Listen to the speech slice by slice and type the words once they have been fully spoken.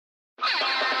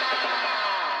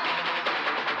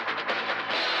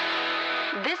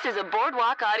This is a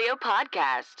Boardwalk Audio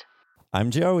podcast.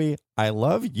 I'm Joey. I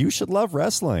love You Should Love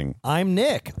Wrestling. I'm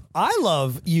Nick. I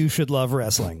love You Should Love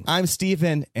Wrestling. I'm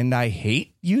Steven, and I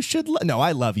hate You Should Love... No,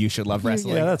 I love You Should Love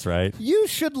Wrestling. Yeah, that's right. You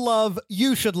Should Love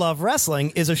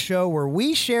Wrestling is a show where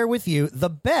we share with you the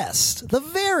best, the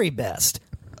very best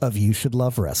of You Should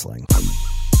Love Wrestling.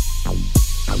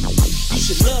 You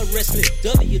should love wrestling,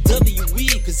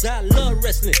 WWE, cause I love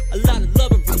wrestling. A lot of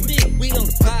loving from me. We on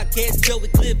the podcast, Joey,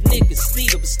 Cliff, Nick, and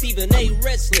Steven. But Steven ain't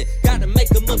wrestling, gotta make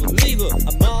him a believer.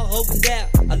 I'm all hoping out,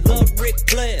 I love Ric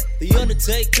Flair, The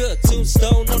Undertaker,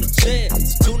 Tombstone on the chair.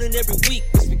 So tune in every week,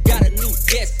 cause we got a new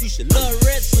guest. You should love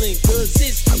wrestling, cause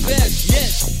it's the best,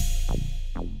 yes.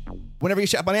 Whenever you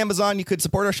shop on Amazon, you could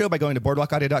support our show by going to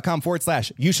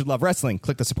boardwalkaudio.com/You Should Love Wrestling.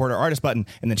 Click the support our artist button,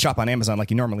 and then shop on Amazon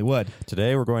like you normally would.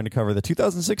 Today, we're going to cover the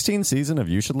 2016 season of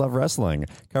You Should Love Wrestling,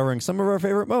 covering some of our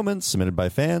favorite moments submitted by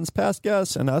fans, past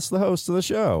guests, and us, the hosts of the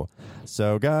show.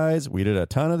 So, guys, we did a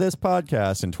ton of this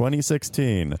podcast in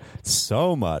 2016.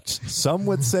 So much. Some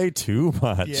would say too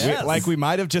much. Yes. We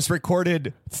might have just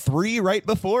recorded 3 right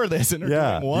before this, and we're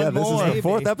doing one this more. is the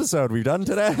 4th episode we've done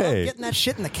today. Getting that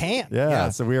shit in the can.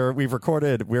 So we've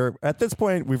recorded. At this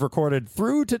point we've recorded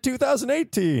through to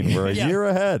 2018. We're a year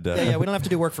ahead. Yeah, we don't have to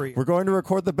do work for you. We're going to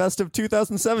record the best of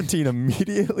 2017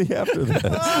 immediately after this.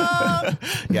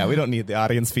 Yeah, we don't need the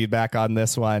audience feedback on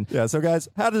this one. Yeah, so guys,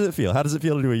 how does it feel? How does it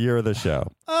feel to do a year of this show?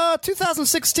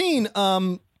 2016.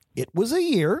 It was a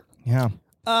year. Yeah.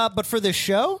 But for this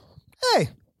show,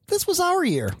 hey, this was our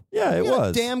year. Yeah, it We had was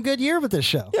a damn good year with this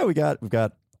show. Yeah, we've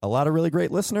got a lot of really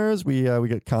great listeners. We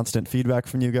get constant feedback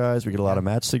from you guys. We get a lot of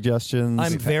match suggestions.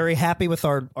 I'm very happy with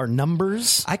our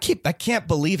numbers. I can't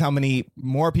believe how many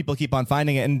more people keep on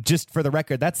finding it. And just for the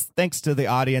record, that's thanks to the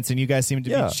audience, and you guys seem to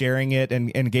be sharing it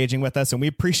and engaging with us, and we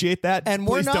appreciate that. And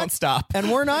please don't stop.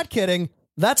 And we're not kidding.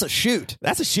 That's a shoot.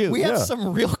 That's a shoot. We have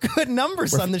some real good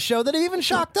numbers on the show that even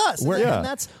shocked us. And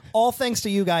that's all thanks to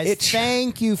you guys.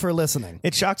 Thank you for listening.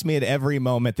 It shocks me at every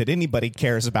moment that anybody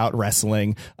cares about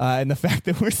wrestling, and the fact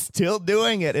that we're still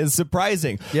doing it is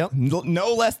surprising. Yep.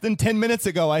 No less than 10 minutes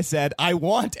ago, I said, I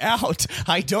want out.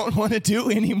 I don't want to do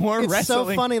any more It's wrestling.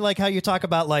 so funny, how you talk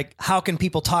about, how can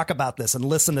people talk about this and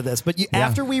listen to this? But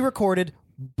after we recorded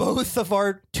both of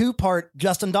our 2-part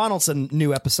Justin Donaldson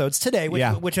new episodes today,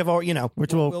 which have all,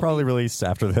 which we'll probably release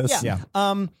after this. Yeah.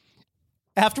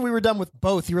 After we were done with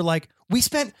both, you were like, we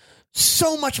spent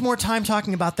so much more time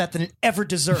talking about that than it ever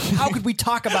deserved. How could we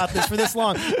talk about this for this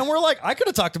long? And we're like, I could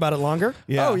have talked about it longer.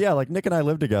 Yeah. Oh, yeah. Nick and I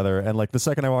live together, and the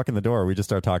second I walk in the door, we just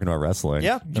start talking about wrestling.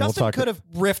 Yeah. Justin could have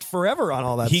riffed forever on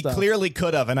all that stuff. He clearly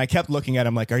could have, and I kept looking at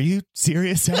him like, are you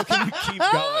serious? How can you keep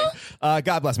going?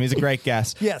 God bless him. He's a great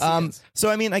guest. Yes, he is. So,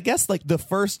 I guess the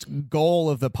first goal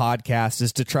of the podcast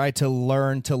is to try to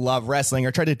learn to love wrestling,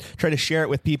 or try to share it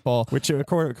with people. Which,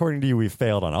 according to you, we've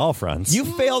failed on all fronts. You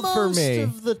failed for me.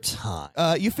 Most of the time.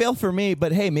 You failed for me,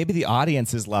 but hey, maybe the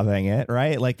audience is loving it,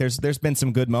 right? There's been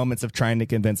some good moments of trying to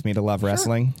convince me to love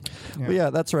wrestling. Yeah. Well, yeah,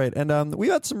 that's right. And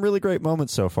we've had some really great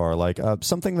moments so far.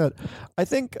 Something that I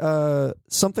think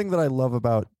something that I love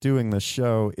about doing this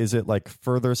show is it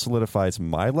further solidifies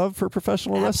my love for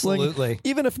professional wrestling. Absolutely.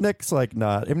 Even if Nick's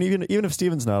not, even if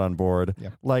Steven's not on board,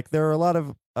 there are a lot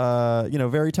of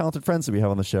very talented friends that we have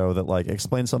on the show that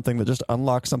explain something that just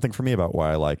unlocks something for me about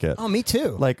why I like it. Oh, me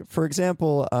too. For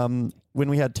example, when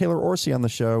we had Taylor Orsi on the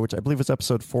show, which I believe was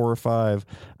episode 4 or 5,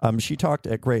 she talked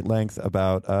at great length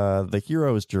about the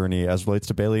hero's journey as relates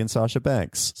to Bayley and Sasha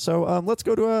Banks. So let's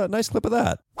go to a nice clip of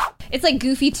that. It's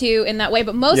Goofy too in that way,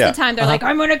 but most of the time they're like,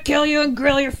 I'm gonna kill you and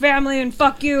grill your family and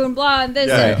fuck you and blah and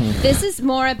this. This is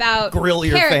more about grill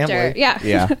your character. family. Yeah.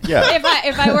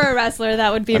 If I were a wrestler,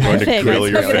 that would be my thing. Grill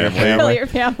your family. Grill your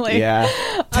family. Yeah.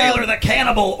 Taylor the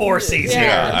Cannibal Orsi's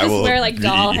here. Just wear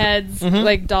doll heads,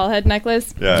 doll head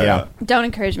necklace. Yeah. Don't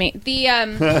encourage me.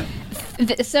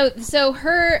 So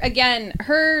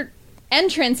her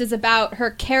entrance is about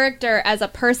her character as a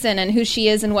person and who she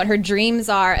is and what her dreams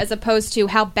are, as opposed to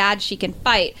how bad she can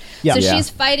fight. Yeah. So she's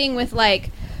fighting with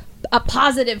a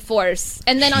positive force,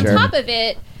 and then on top of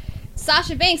it,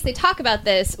 Sasha Banks, they talk about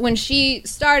this, when she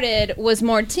started, was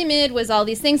more timid, was all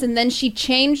these things, and then she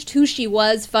changed who she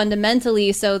was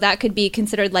fundamentally, so that could be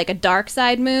considered a dark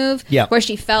side move, where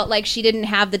she felt like she didn't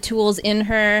have the tools in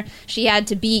her, she had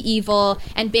to be evil,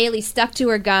 and Bayley stuck to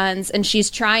her guns, and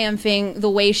she's triumphing the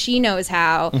way she knows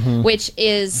how, which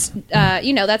is,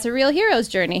 that's a real hero's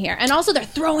journey here. And also, they're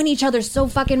throwing each other so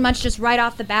fucking much just right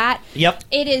off the bat. Yep.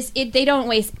 They don't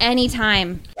waste any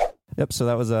time. Yep, so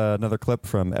that was another clip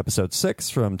from episode 6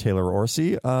 from Taylor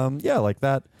Orsi.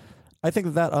 That I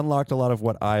think that unlocked a lot of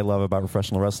what I love about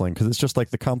professional wrestling because it's just like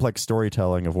the complex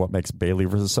storytelling of what makes Bayley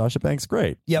versus Sasha Banks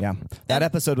great. Yep. Yeah, that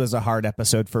episode was a hard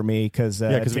episode for me because we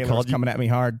Taylor called was coming at me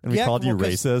hard. And we called you 'cause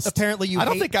racist. Apparently, you. I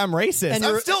don't think I'm racist. And I'm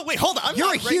you're- still wait. Hold on. You're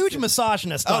not a huge racist.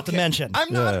 misogynist, not to mention.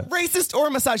 I'm not racist or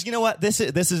misogynist. You know what? This is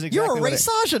exactly You're a what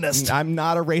racogynist. I'm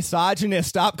not a racogynist.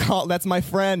 Stop calling. That's my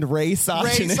friend,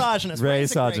 racogynist. Racogynist.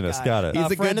 Racogynist, got it. He's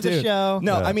a friend good of the dude. show.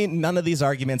 No, Yeah. I mean none of these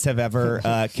arguments have ever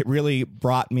really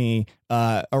brought me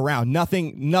around.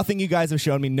 Nothing you guys have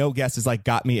shown me. No guess has like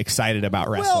got me excited about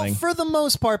wrestling. Well, for the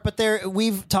most part, but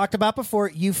we've talked about before.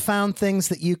 You found things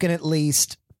that you can at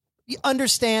least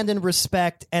understand and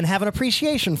respect and have an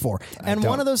appreciation for. And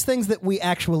one of those things that we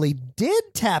actually did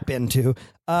tap into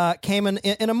came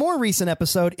in a more recent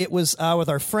episode. It was with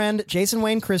our friend Jason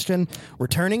Wayne Christian,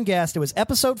 returning guest. It was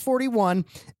episode 41,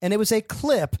 and it was a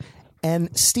clip.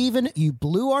 And Steven, you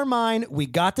blew our mind. We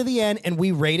got to the end, and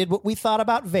we rated what we thought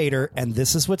about Vader, and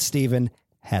this is what Steven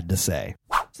had to say.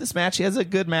 This match is a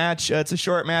good match. It's a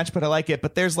short match, but I like it.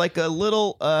 But there's like a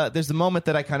little, there's a moment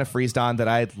that I kind of freezed on that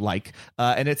I like,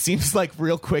 and it seems like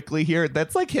real quickly here.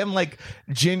 That's like him, like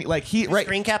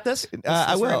Screen cap this?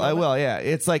 I will. Yeah,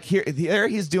 it's like there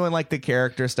he's doing like the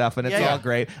character stuff, and it's all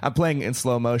great. I'm playing in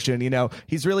slow motion. You know,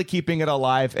 he's really keeping it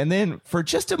alive. And then for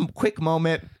just a quick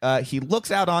moment, he looks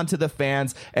out onto the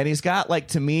fans, and he's got like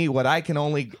to me what I can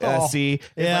only see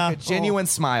is like a genuine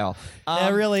smile.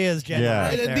 It really is genuine. Yeah.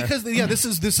 right there. Because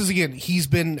this is again, he's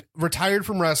been retired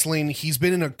from wrestling. He's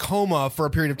been in a coma for a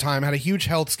period of time, had a huge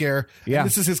health scare. Yeah. And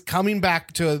this is his coming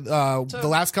back to the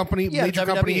last major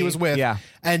company he was with. Yeah.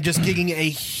 And just getting a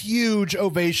huge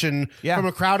ovation from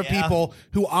a crowd of people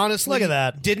who honestly Look at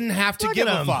that. didn't have to Look give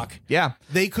at a him. fuck. Yeah.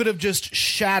 They could have just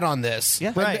shat on this.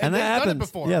 Yeah. Right. And that they've done it happens.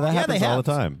 before. Yeah, that Yeah, happens they all have.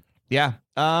 the time. Yeah.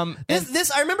 This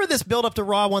I remember this build up to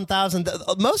Raw 1000.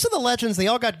 Most of the legends, they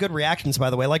all got good reactions. By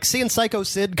the way, like seeing Psycho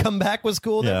Sid come back was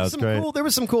cool. Yeah, it was great. There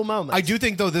was some cool moments. I do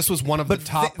think though this was one of the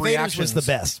top Vader's reactions. was the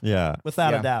best. Yeah.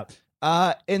 without a doubt.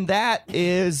 And that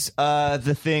is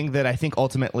the thing that I think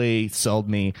ultimately sold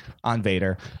me on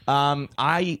Vader. I'll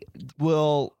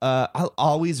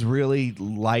always really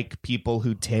like people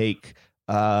who take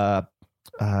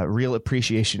real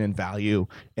appreciation and value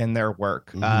in their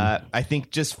work. I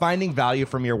think just finding value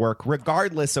from your work,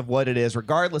 regardless of what it is,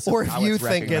 regardless of Or if how you it's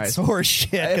think it's recognized.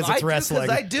 horseshit because it's wrestling.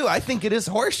 I do. I think it is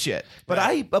horseshit. But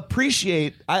I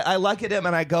appreciate, I look at him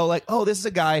and I go like, oh, this is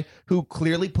a guy who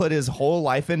clearly put his whole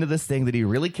life into this thing that he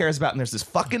really cares about. And there's this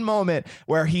fucking moment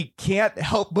where he can't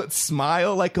help but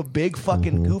smile like a big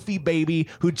fucking goofy baby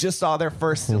who just saw their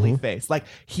first silly face. Like,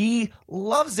 he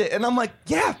loves it. And I'm like,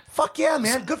 yeah, fuck yeah,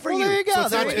 man. Good for you. there you go.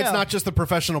 So it's not just the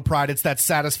professional pride; it's that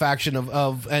satisfaction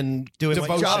of and Doing what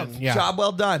you devotion. Job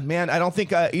well done, man. I don't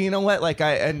think you know what, like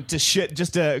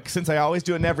since I always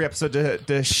do it in every episode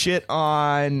to shit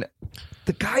on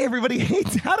the guy everybody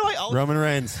hates. How do I always Roman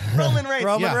Reigns. Roman Reigns?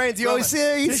 Roman Reigns. You always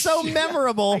see he's so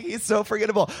memorable. He's so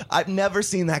forgettable. I've never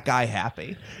seen that guy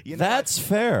happy. You know, That's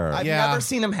fair. I've Yeah. never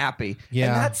seen him happy. Yeah.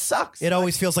 And that sucks. It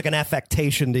always feels like an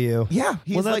affectation to you. Yeah,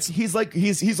 he's Well, like that's-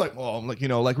 he's like, well, I'm like, you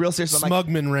know, like real serious. I'm like,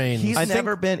 Smugman Reigns.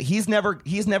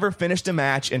 he's never finished a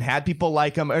match and had people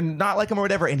like him or not like him or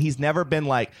whatever, and he's never been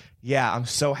like, yeah, I'm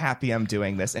so happy I'm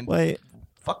doing this. And Wait.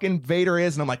 fucking Vader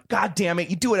is, and I'm like, God damn it,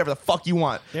 you do whatever the fuck you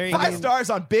want. There you 5 go. stars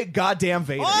on big goddamn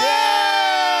Vader.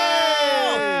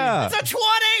 Yeah. It's a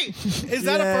 20. Is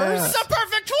that a first? It's a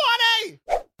perfect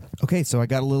 20. Okay, so I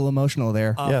got a little emotional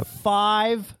there. Yep.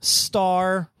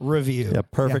 5-star review. Yeah,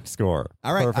 perfect score.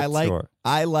 All right, Perfect score.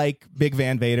 I like Big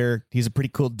Van Vader. He's a pretty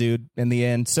cool dude in the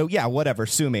end. So yeah, whatever.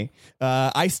 Sue me.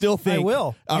 I still think I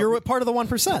will. You're part of the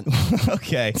 1%.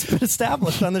 okay. Been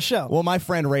established on the show. Well, my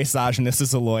friend Ray Sajinus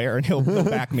is a lawyer, and he'll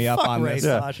back me up Fuck on Ray this.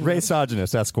 Yeah, Misogynist. Ray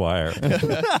Soginus, Esquire.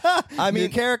 I New mean,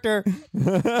 character.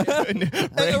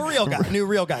 A real guy. New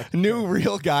real guy. new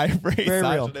real guy, Ray Very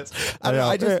real. Sajinus. I don't know,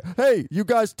 I just hey, you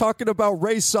guys talking about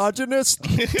Ray Soginus?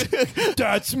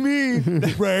 That's me,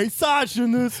 Ray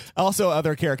Soginus. also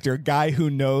other character, guy who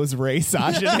knows Ray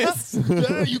Sajinus.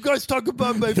 Yeah, you guys talk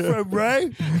about my friend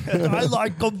Ray. I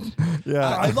like him. Yeah.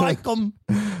 I like him.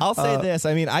 I'll say this.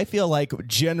 I mean, I feel like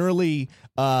generally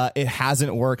it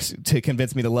hasn't worked to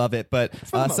convince me to love it, but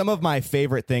some of my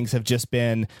favorite things have just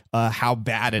been how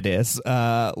bad it is.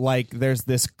 Like there's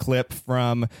this clip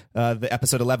from the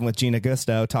episode 11 with Gina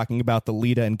Gusto talking about the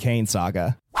Lita and Kane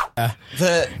saga.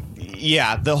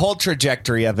 The whole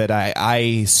trajectory of it,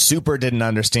 I super didn't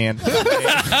understand.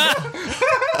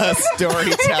 A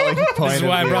storytelling point. This is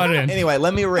why I brought it in. Anyway,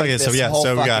 let me rate this whole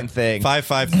so we fucking got thing.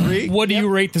 553. What do you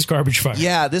rate this garbage fire?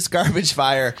 Yeah, this garbage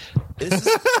fire.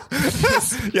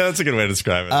 Yeah, that's a good way to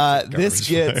describe it. This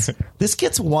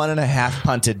gets 1.5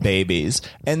 punted babies,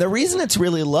 and the reason it's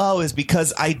really low is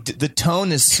because the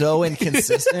tone is so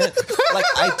inconsistent. Like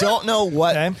I don't know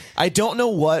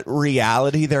what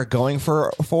reality they're going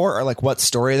for, or like what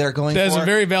story they're going That for. is a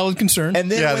very valid concern.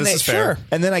 And then when this is fair.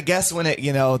 And then I guess when it,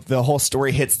 the whole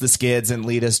story hits the skids and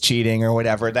Lita's cheating or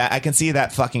whatever, that I can see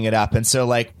that fucking it up. And so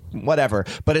like whatever,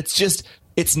 but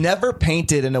it's never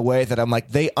painted in a way that I'm like,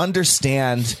 they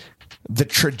understand the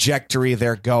trajectory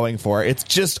they're going for. It's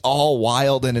just all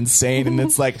wild and insane, and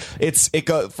it's like it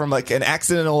goes from like an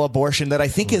accidental abortion that I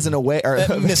think is in a way or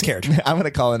miscarriage. I'm going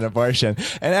to call it an abortion.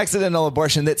 An accidental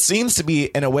abortion that seems to be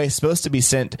in a way supposed to be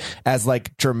sent as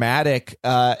like dramatic,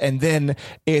 and then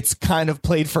it's kind of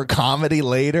played for comedy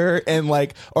later, and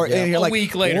like and you're A like,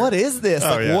 week later. what is this?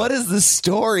 What is the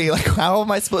story? Like, how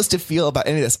am I supposed to feel about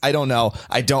any of this? I don't know.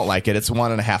 I don't like it. It's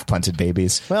 1.5 punted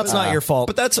babies. Well, it's not your fault.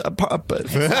 But that's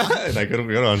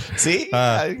good on. See?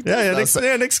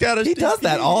 Nick's got it. He does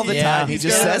that all the time. He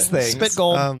just says things. Spit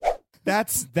gold.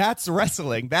 That's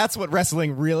wrestling. That's what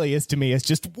wrestling really is to me. It's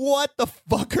just what the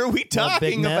fuck are we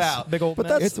talking mess. about? Big old But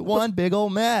mess. that's It's one big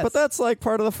old mess. But that's like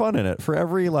part of the fun in it. For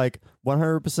every like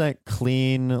 100%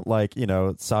 clean, like,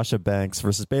 Sasha Banks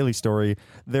versus Bailey story,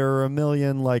 there are a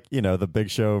million like, the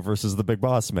Big Show versus the Big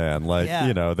Boss Man. Like,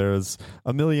 there's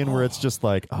a million where it's just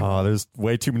like, oh, there's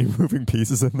way too many moving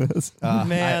pieces in this. The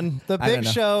I Big don't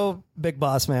know. Show, Big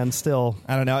Boss Man, still.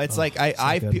 I don't know. It's like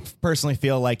I personally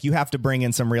feel like you have to bring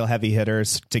in some real heavy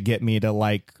hitters to get me to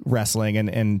like wrestling,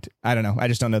 and I don't know. I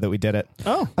just don't know that we did it.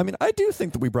 Oh, I mean, I do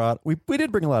think that we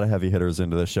did bring a lot of heavy hitters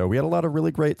into the show. We had a lot of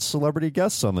really great celebrity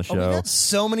guests on the show. we got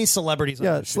so many celebrities. On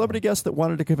the show. Celebrity guests that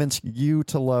wanted to convince you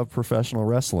to love professional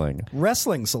wrestling.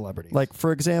 Wrestling celebrities. Like,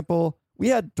 for example, we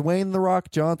had Dwayne "The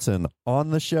Rock" Johnson on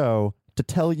the show to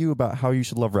tell you about how you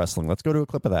should love wrestling. Let's go to a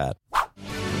clip of that.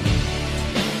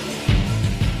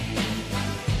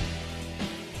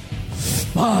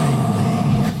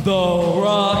 The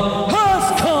Rock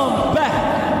has come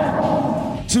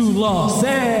back to Los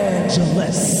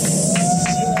Angeles.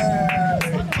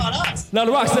 Now,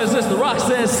 The Rock says this. The Rock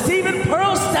says, Stephen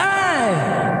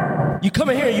Pearlstein, you come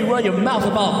in here and you run your mouth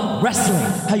about wrestling,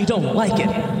 how you don't like it.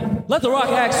 Let The Rock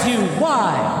ask you,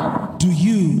 why do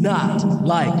you not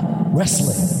like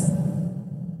wrestling?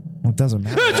 It doesn't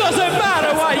matter. It doesn't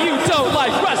matter why you don't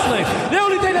like wrestling. The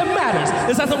only thing that matters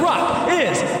is that The Rock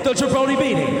is the jabroni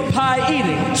beating, pie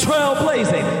eating,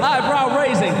 trailblazing, eyebrow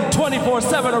raising,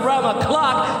 24/7 around the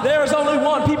clock. There is only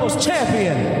one people's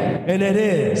champion, and it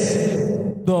is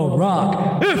The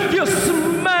Rock. If you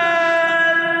smell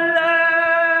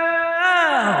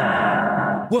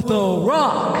what The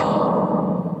Rock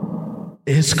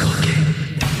is cooking.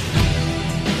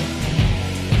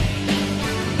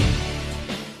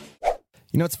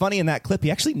 It's funny in that clip, he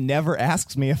actually never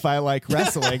asks me if I like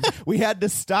wrestling. We had to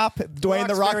stop Dwayne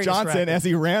 "The Rock" very Johnson distracted. as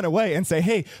he ran away and say,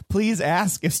 hey, please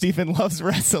ask if Stephen loves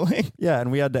wrestling. Yeah,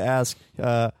 and we had to ask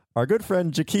our good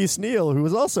friend Jaquise Neal, who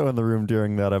was also in the room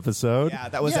during that episode. Yeah,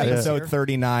 that was episode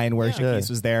 39 where Jaquise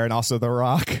was there, and also The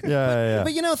Rock. Yeah.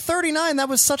 But 39, that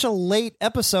was such a late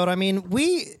episode. I mean,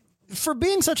 for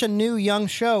being such a new young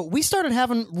show, we started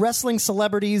having wrestling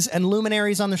celebrities and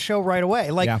luminaries on the show right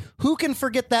away. Like, who can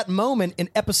forget that moment in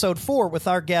episode 4 with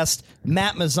our guest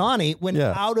Matt Mazzani when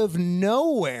out of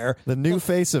nowhere the new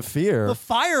face of fear, the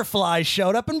Firefly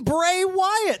showed up and Bray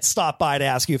Wyatt stopped by to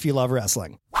ask you if you love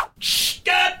wrestling.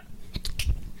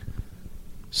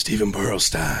 Stephen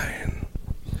Pearlstein,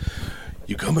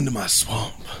 you come into my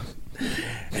swamp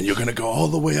and you're gonna go all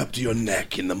the way up to your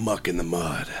neck in the muck and the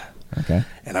mud. Okay.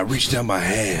 And I reach down my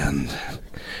hand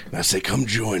and I say, come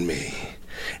join me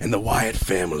and the Wyatt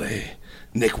family.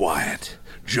 Nick Wyatt,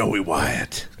 Joey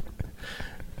Wyatt.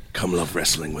 Come love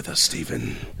wrestling with us,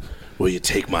 Stephen. Will you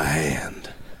take my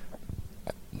hand?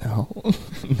 No.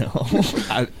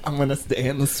 I'm going to stay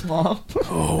in the swamp.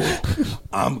 Oh,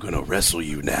 I'm going to wrestle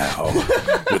you now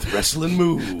with wrestling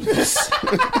moves.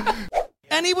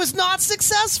 And he was not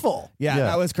successful. Yeah,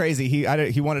 that was crazy.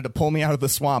 He wanted to pull me out of the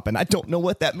swamp, and I don't know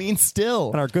what that means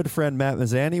still. And our good friend Matt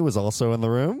Mazzani was also in the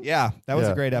room. Yeah, that was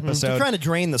a great episode. You're trying to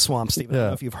drain the swamp, Stephen. I don't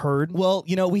know if you've heard. Well,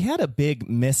 we had a big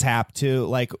mishap too.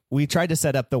 Like, we tried to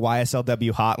set up the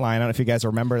YSLW hotline. I don't know if you guys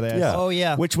remember this. Yeah. Oh,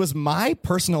 yeah. Which was my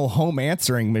personal home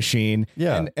answering machine.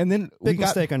 Yeah. And then Big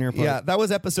mistake on your part. Yeah, that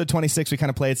was episode 26. We kind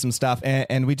of played some stuff,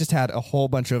 and we just had a whole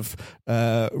bunch of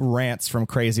rants from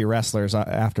crazy wrestlers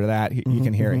after that. You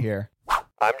can hear it here.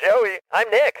 I'm Joey. I'm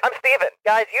Nick. I'm Steven.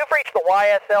 Guys, you've reached the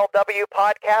YSLW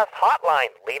podcast hotline.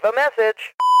 Leave a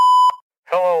message.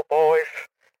 Hello, boys.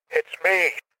 It's me,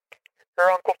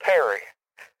 your Uncle Terry.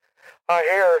 I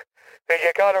hear that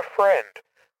you got a friend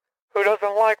who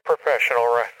doesn't like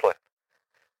professional wrestling.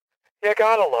 You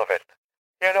gotta love it.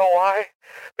 You know why?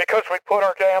 Because we put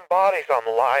our damn bodies on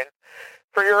the line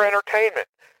for your entertainment.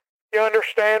 You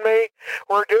understand me?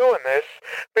 We're doing this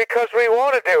because we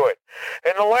want to do it.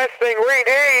 And the last thing we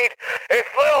need is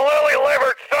little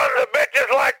lily-livered sons of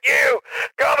bitches like you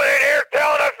coming in here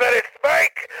telling us that it's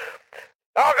fake.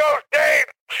 I'll go Dave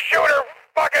Shooter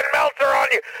fucking Meltzer on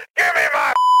you. Give me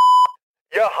my...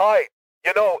 Yeah, hi.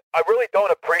 You know, I really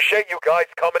don't appreciate you guys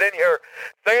coming in here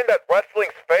saying that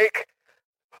wrestling's fake.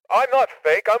 I'm not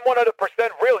fake. I'm 100%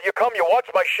 real. You come, you watch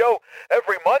my show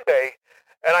every Monday,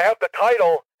 and I have the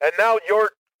title, and now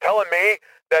you're telling me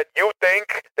that you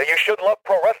think that you should love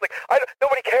pro wrestling.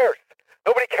 Nobody cares.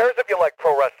 Nobody cares if you like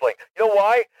pro wrestling. You know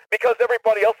why? Because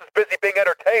everybody else is busy being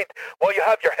entertained while you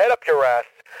have your head up your ass.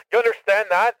 You understand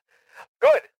that?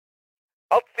 Good.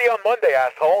 I'll see you on Monday,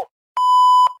 asshole.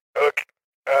 Look,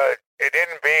 it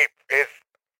didn't beep.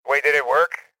 Wait, did it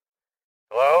work?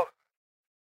 Hello?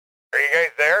 Are you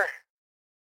guys there?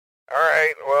 All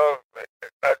right, well,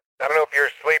 I don't know if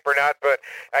you're asleep or not, but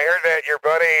I heard that your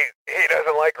buddy, he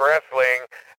doesn't like wrestling.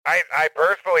 I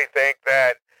personally think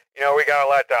that, you know, we got a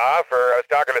lot to offer. I was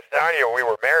talking to Sonya when we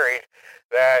were married,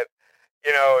 that,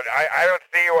 you know, I don't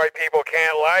see why people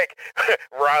can't like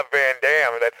Rob Van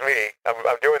Dam. That's me.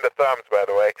 I'm doing the thumbs, by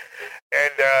the way.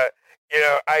 And, you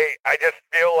know, I just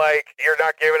feel like you're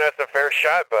not giving us a fair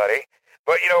shot, buddy.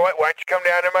 But you know what? Why don't you come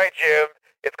down to my gym?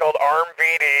 It's called Arm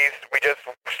VDs. We just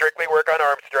strictly work on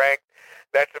arm strength.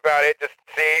 That's about it. Just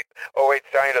see. Oh, wait,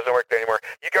 Sonya doesn't work there anymore.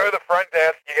 You go to the front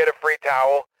desk, you get a free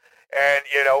towel, and,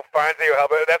 you know, Fonzie will help.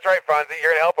 That's right, Fonzie.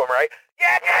 You're going to help him, right?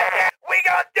 Yeah. We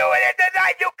going to do it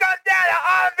tonight. You come down to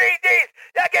Arm VDs.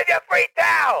 They'll give you a free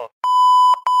towel.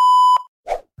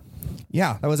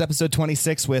 Yeah, that was episode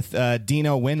 26 with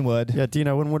Dino Winwood. Yeah,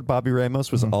 Dino Winwood. Bobby Ramos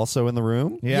was also in the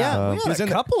room. We had a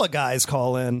couple of guys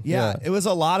call in. Yeah, it was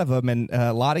a lot of them and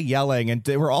a lot of yelling, and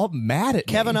they were all mad at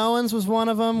Kevin me. Owens was one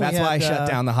of them. That's why I shut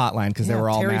down the hotline, because they were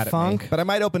all Terry mad Funk. at me. But I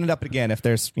might open it up again if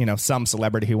there's, you know, some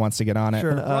celebrity who wants to get on it.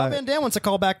 Sure. Rob Van Dam wants to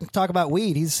call back and talk about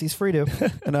weed. He's free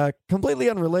to. And completely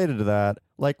unrelated to that,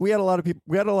 like we had a lot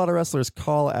of wrestlers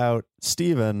call out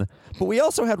Steven, but we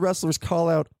also had wrestlers call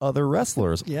out other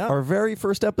wrestlers. Yeah. Our very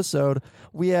first episode,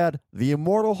 we had the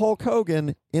immortal Hulk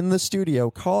Hogan in the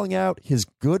studio calling out his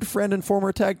good friend and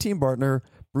former tag team partner,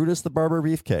 Brutus the Barber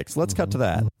Beefcake. So let's cut to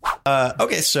that.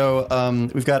 Okay, so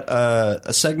we've got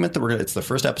a segment that it's the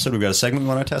first episode. We've got a segment we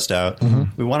want to test out.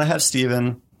 We want to have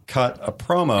Steven cut a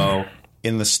promo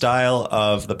in the style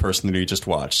of the person that we just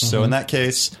watched. So in that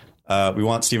case, we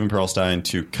want Steven Pearlstein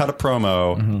to cut a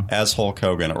promo as Hulk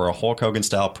Hogan, or a Hulk Hogan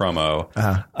style promo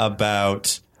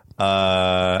about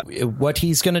what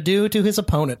he's going to do to his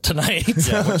opponent tonight.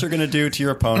 Yeah, what you're going to do to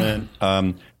your opponent.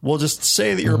 We'll just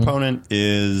say that your opponent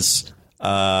is...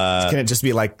 Can it just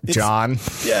be like John?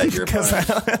 Yeah, your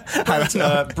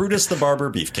opponent. Brutus the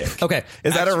Barber Beefcake. Okay.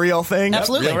 Is that a real thing?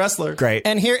 Absolutely. Real wrestler. Great.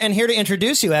 And here to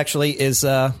introduce you actually is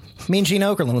Mean Gene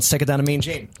Okerlund. Let's take it down to Mean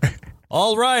Gene.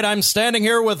 All right, I'm standing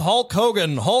here with Hulk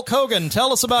Hogan. Hulk Hogan,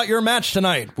 tell us about your match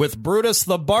tonight with Brutus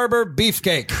the Barber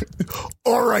Beefcake.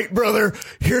 All right, brother,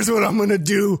 here's what I'm going to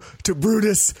do to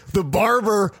Brutus the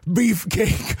Barber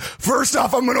Beefcake. First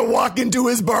off, I'm going to walk into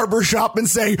his barber shop and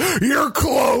say, "You're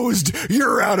closed.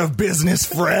 You're out of business,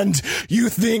 friend. You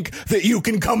think that you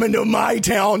can come into my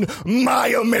town, my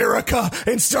America,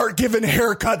 and start giving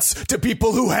haircuts to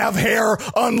people who have hair,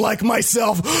 unlike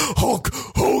myself? Hulk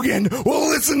Hogan, well,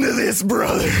 listen to this,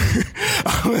 brother.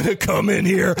 I'm going to come in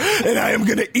here and I am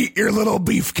going to eat your little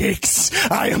beefcakes.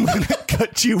 I am going to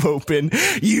cut you open,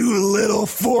 you little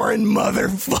foreign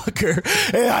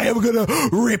motherfucker, and I am going to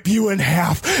rip you in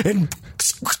half and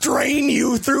strain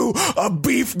you through a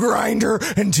beef grinder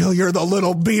until you're the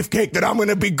little beefcake that I'm going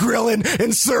to be grilling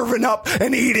and serving up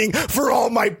and eating for all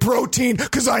my protein,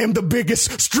 because I am the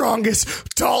biggest,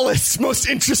 strongest, tallest, most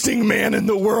interesting man in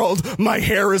the world. My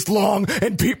hair is long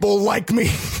and people like me."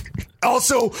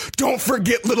 Also, don't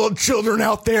forget, little children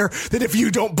out there, that if you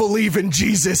don't believe in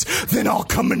Jesus, then I'll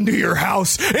come into your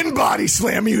house and body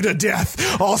slam you to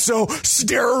death. Also,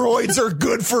 steroids are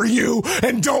good for you.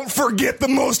 And don't forget the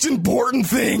most important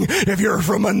thing. If you're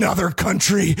from another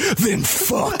country, then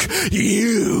fuck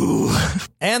you.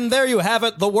 And there you have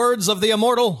it, the words of the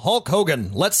immortal Hulk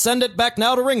Hogan. Let's send it back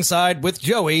now to ringside with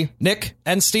Joey, Nick,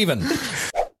 and Steven.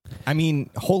 I mean,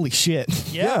 holy shit.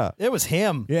 Yeah, it was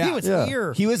him. Yeah. He was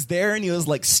here. He was there and he was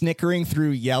like snickering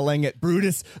through, yelling at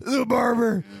Brutus the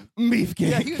Barber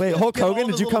Beefcake. Wait, Hulk Hogan,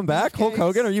 did you come back? Hulk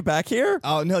Hogan, are you back here?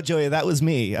 Oh no, Joey, that was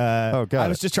me. Oh god, I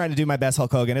was just trying to do my best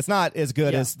Hulk Hogan. It's not as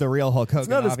good as the real Hulk Hogan. It's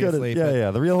not as obviously, good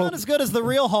as the real Hulk. Not as good as the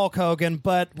real Hulk Hogan,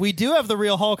 but we do have the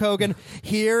real Hulk Hogan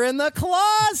here in the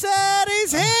closet.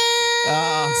 He's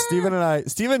here. Steven and I,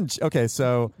 okay,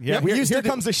 so here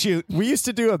comes a shoot. We used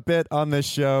to do a bit on this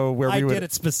show where I we would did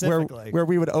it specifically. where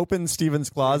we would open Steven's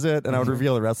closet and I would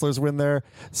reveal the wrestlers were in there.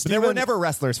 There were never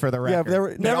wrestlers for the record. Yeah, there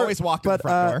were They never. always walked in the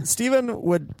front door. Steven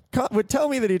would tell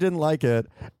me that he didn't like it,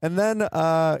 and then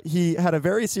he had a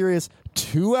very serious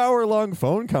 2-hour-long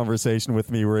phone conversation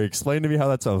with me where he explained to me how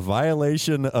that's a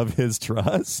violation of his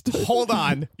trust. Hold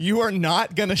on. You are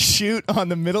not going to shoot on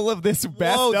the middle of this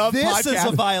best of this podcast. is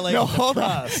a violation No, of hold on.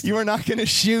 trust. You are not going to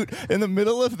shoot in the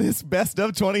middle of this best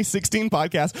of 2016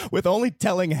 podcast with only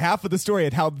telling half of the story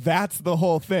and how that's the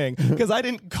whole thing. Because I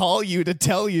didn't call you to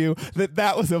tell you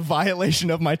that was a violation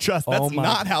of my trust. That's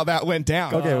not how that went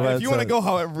down. Okay, well, if you want to go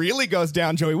how it really goes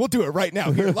down, Joey, we'll do it right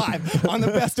now here live on the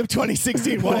best of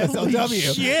 2016 YSLW.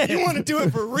 shit. You want to do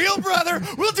it for real, brother?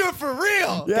 We'll do it for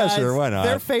real. Yeah, Guys, sure, why not?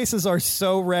 Their faces are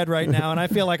so red right now, and I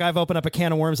feel like I've opened up a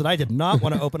can of worms that I did not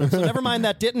want to open up. So never mind,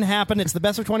 that didn't happen. It's the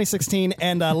best of 2016,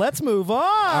 and let's move on.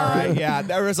 All right, yeah.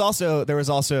 There was also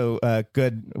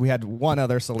good. We had one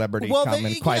other celebrity come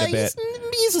in quite a bit.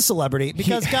 He's a celebrity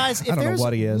because, guys, if I don't know there's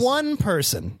what he is. one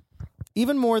person,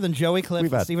 even more than Joey Cliff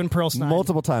We've and had Stephen Pearlstein,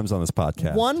 multiple times on this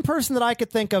podcast. one person that I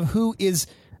could think of who is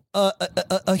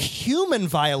a human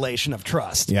violation of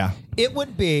trust. Yeah. It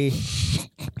would be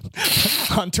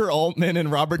Hunter Altman and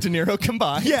Robert De Niro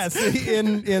combined. yes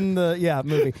in the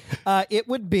movie. It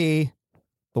would be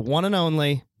the one and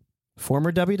only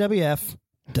former WWF,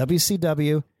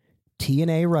 WCW,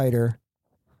 TNA writer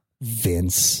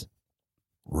Vince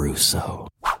Russo.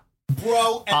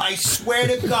 Bro, and I swear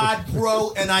to God,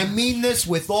 bro, and I mean this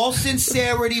with all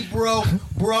sincerity, bro,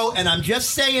 and I'm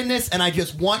just saying this, and I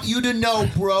just want you to know,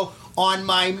 bro, on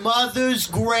my mother's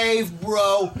grave,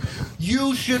 bro,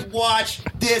 you should watch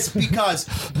this because,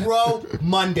 bro,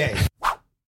 Monday.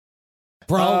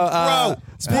 Bro, don't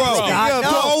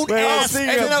ask.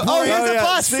 Here's the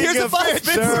bus. Here's the bus.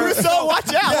 Vince Russo,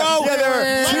 watch out.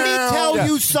 Let me tell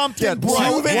you something,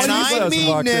 bro, and I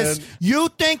mean this. You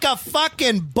think a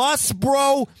fucking bus,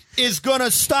 bro, is gonna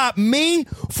stop me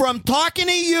from talking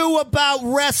to you about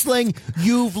wrestling?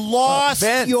 You've lost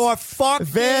your fucking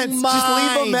mind.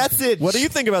 Just leave a message. What do you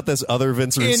think about this other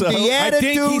Vince Russo? In the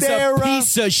Attitude Era, a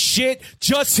piece of shit,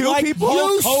 just Two like people?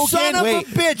 Hulk you Hogan. son of a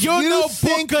bitch. You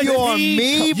think Booker you're T.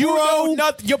 me, You bro? know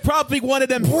nothing. You're probably one of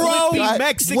them flippy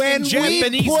Mexican, when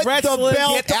Japanese we put wrestlers. the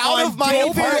belt Get out on of my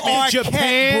David apartment in Arquette,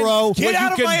 Japan, bro. where Get out you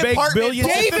of can my make apartment. billions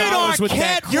David of dollars with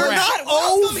that Arquette, you're crap. not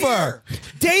over.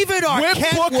 David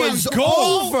Arquette was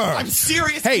gold. over. I'm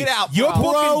serious. Hey, Get out, you're bro.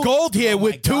 booking gold here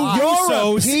with two You're a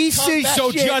Russos. piece of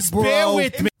So shit, just bro. bear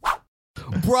with me.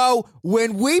 Bro,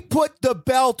 when we put the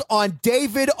belt on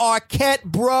David Arquette,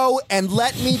 bro, and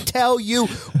let me tell you,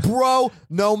 bro,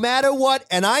 no matter what,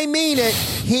 and I mean it,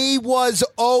 he was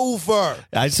over.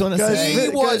 I just want to say. He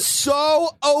was so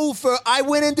over. I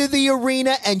went into the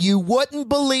arena and you wouldn't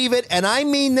believe it. And I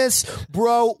mean this,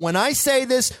 bro. When I say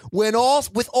this,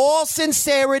 with all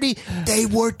sincerity, they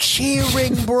were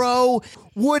cheering, bro.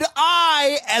 Would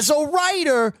I, as a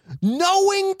writer,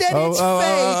 knowing that it's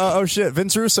fake, oh shit,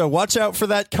 Vince Russo, watch out for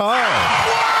that car.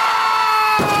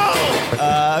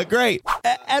 Great.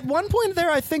 At one point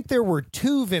there, I think there were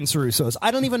two Vince Russos.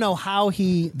 I don't even know how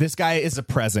he. This guy is a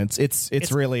presence. It's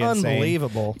really insane.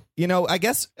 Unbelievable. You know, I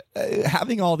guess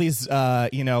having all these,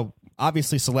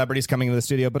 obviously celebrities coming into the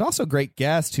studio, but also great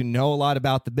guests who know a lot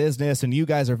about the business, and you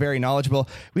guys are very knowledgeable.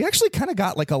 We actually kind of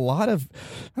got like a lot of,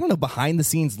 I don't know, behind the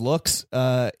scenes looks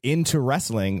into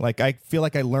wrestling. Like I feel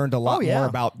like I learned a lot more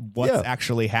about what's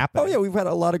actually happening. Oh yeah, we've had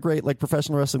a lot of great like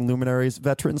professional wrestling luminaries,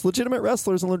 veterans, legitimate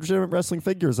wrestlers, and legitimate wrestling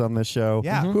figures on this show.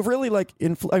 Yeah. who've really like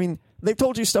I mean, they've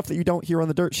told you stuff that you don't hear on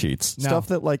the dirt sheets, No. stuff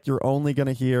that like you're only going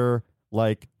to hear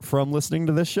like from listening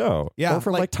to this show, Yeah, or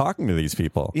from like talking to these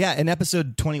people. Yeah, in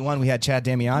episode 21, we had Chad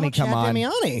Damiani come Chad on,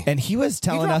 Damiani. and he was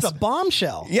telling He us dropped a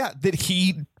bombshell. yeah, that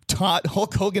he taught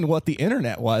Hulk Hogan what the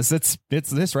internet was. It's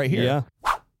this right here. Yeah.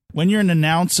 when you're an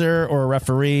announcer or a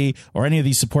referee or any of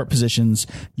these support positions,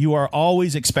 you are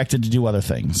always expected to do other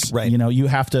things. Right. You know, you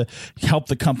have to help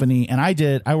the company. And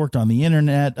I worked on the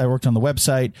internet. I worked on the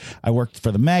website. I worked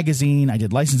for the magazine. I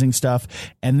did licensing stuff.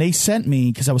 And they sent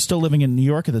me, because I was still living in New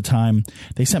York at the time,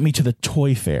 they sent me to the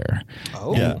Toy Fair.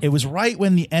 Oh. And it was right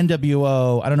when the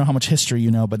NWO, I don't know how much history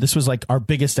you know, but this was like our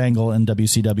biggest angle in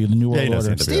WCW, the New World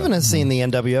Order. Steven has seen the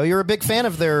NWO. You're a big fan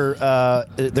of their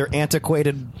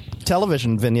antiquated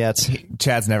television vignettes.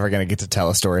 Chad's never going to get to tell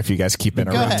a story if you guys keep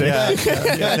interrupting. Nick,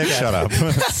 shut up.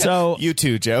 So you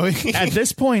too, Joey. At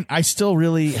this point, I still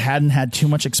really hadn't had too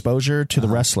much exposure to the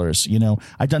wrestlers. You know,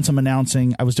 I'd done some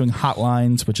announcing. I was doing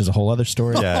hotlines, which is a whole other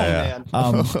story.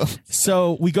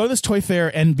 So we go to this toy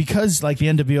fair, and because like the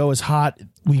NWO is hot,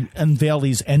 we unveil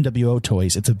these NWO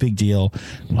toys. It's a big deal,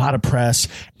 a lot of press,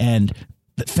 and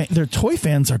their toy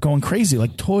fans are going crazy.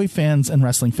 Like toy fans and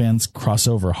wrestling fans cross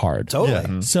over hard.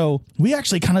 Totally. Yeah. So we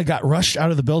actually kind of got rushed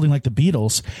out of the building like the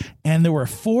Beatles, and there were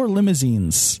 4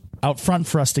 limousines out front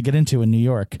for us to get into in New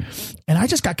York. And I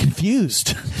just got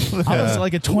confused. I was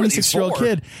like a 26-year-old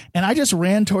kid, and I just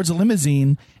ran towards a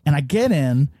limousine, and I get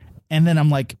in, and then I'm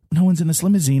like, no one's in this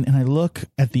limousine. And I look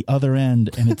at the other end,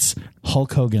 and it's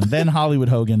Hulk Hogan, then Hollywood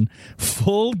Hogan,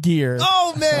 full gear.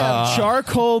 Oh, man.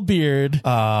 Charcoal beard,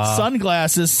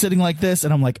 sunglasses, sitting like this.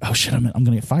 And I'm like, oh, shit, I'm going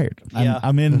to get fired.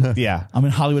 I'm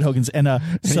in Hollywood Hogan's. And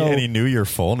and he knew your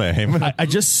full name. I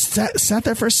just sat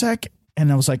there for a sec, and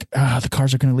I was like, the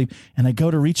cars are going to leave. And I go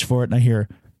to reach for it, and I hear,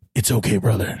 it's okay,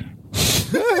 brother.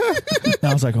 And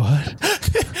I was like, what?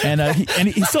 And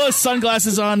he still has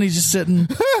sunglasses on. And he's just sitting,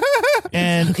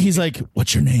 and he's like,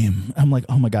 "What's your name?" I'm like,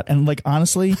 "Oh my god!" And like,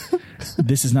 honestly,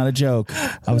 this is not a joke.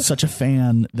 I was such a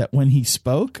fan that when he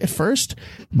spoke at first,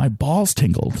 my balls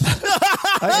tingled.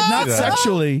 Not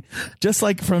sexually, just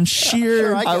like from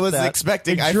sheer. I was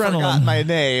expecting. Adrenaline. I forgot my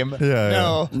name.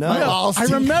 No. My balls. I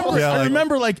remember. Yeah, I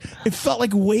remember. Like it felt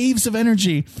like waves of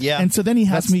energy. Yeah. And so then he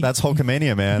has me. That's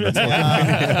Hulkamania, man. That's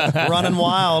Hulkamania. Running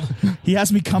wild. He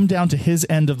has me come down to his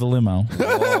end of the limo.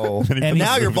 Oh. And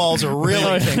now your balls are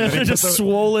really they're just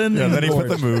swollen. Yeah, then he put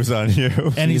the moves on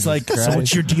you. And he's like, "So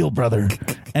what's your deal, brother?"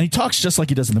 And he talks just like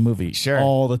he does in the movie,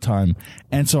 all the time.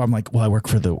 And so I'm like, "Well, I work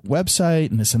for the website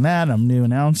and this and that. And I'm a new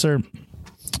announcer."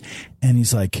 And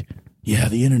he's like, "Yeah,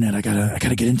 the internet. I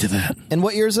gotta get into that." And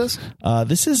what year is this?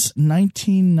 This is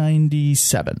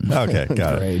 1997. Okay,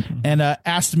 got it. And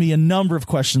asked me a number of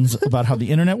questions about how the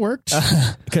internet worked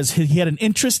because he had an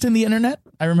interest in the internet.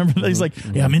 I remember that he's like,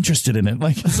 "Yeah, I'm interested in it."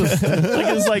 Like,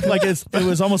 it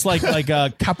was almost like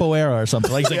capoeira or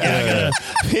something. Like, he's like, "Yeah,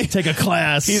 I gotta take a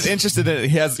class." He's interested in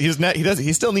it.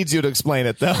 He still needs you to explain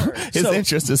it though. His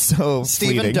interest is so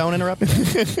Steven, fleeting. don't interrupt.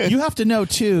 You have to know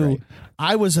too.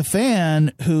 I was a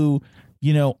fan who,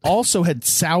 you know, also had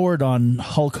soured on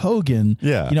Hulk Hogan.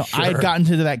 Yeah, you know, I had gotten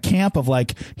to that camp of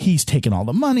like, he's taking all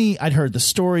the money. I'd heard the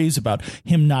stories about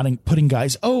him not putting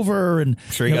guys over, and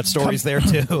Sure, you got stories there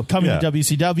too. Coming to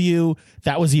WCW,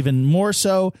 that was even more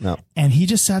so. No. And he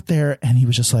just sat there and he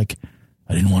was just like,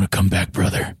 "I didn't want to come back,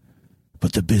 brother,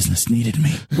 but the business needed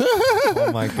me."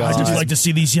 Oh my god! I just like to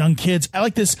see these young kids. I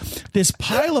like this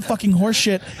pile of fucking horse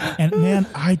shit. And man,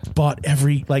 I bought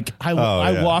every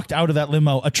I walked out of that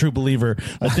limo a true believer.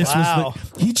 Like this was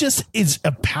he just is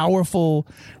a powerful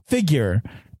figure.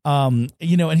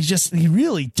 You know, and he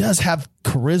really does have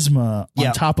charisma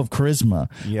on top of charisma.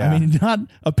 Yeah. I mean, not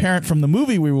apparent from the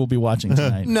movie we will be watching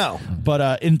tonight. No.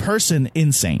 But in person,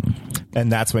 insane. And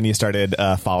that's when you started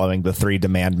following the 3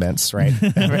 demandments, right?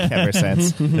 ever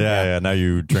since. Yeah. Now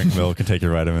you drink milk and take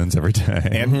your vitamins every day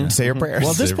And say your prayers.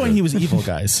 Well, at this point, he was evil,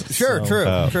 guys. Sure,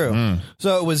 So- true.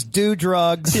 So it was do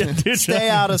drugs, stay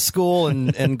out of school,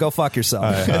 and go fuck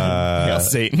yourself. Hail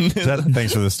Satan.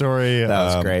 Thanks for the story.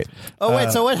 That was great. Oh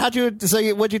wait, so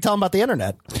what'd you tell him about the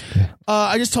internet?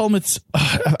 I just told him it's.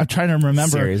 I'm trying to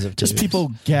remember. Series of just twos.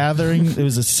 people gathering. It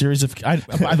was a series of.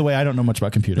 By the way, I don't know much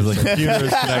about computers. Like computers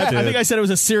connected. I think I said it was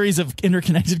a series of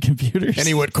interconnected computers. And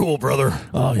he went, "Cool, brother."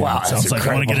 Oh yeah, Wow, sounds that's like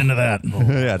I want to get into that.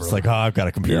 Yeah, it's like, I've got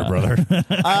a computer, brother.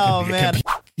 Oh man,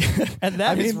 and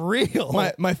that is real.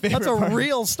 My favorite That's a part-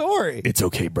 real story. It's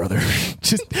okay, brother.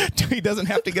 Just he doesn't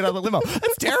have to get out of the limo.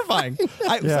 That's terrifying.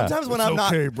 Sometimes when I'm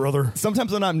not brother.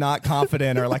 Sometimes when I'm not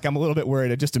confident or like I'm a little bit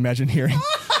worried, I just imagine hearing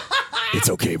It's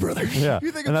okay, brother. Yeah,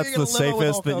 You think and of that's being the in a limo with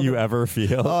safest Hulk that you Hogan. ever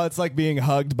feel. Oh, it's like being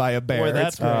hugged by a bear. Boy,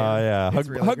 that's It's great. Yeah, It's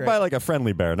really hugged great. by like a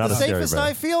friendly bear, not The a scary safest bear.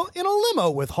 I feel in a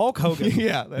limo with Hulk Hogan.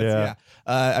 Yeah, yeah.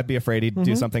 I'd be afraid he'd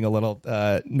do something a little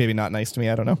maybe not nice to me.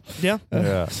 I don't know. Yeah.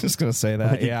 Yeah. Just gonna say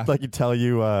that. Like Yeah. like he'd tell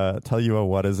you a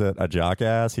what is it, a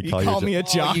jockass? He'd You call, call you me a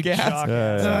jock you ass. jock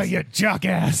Yeah, You jock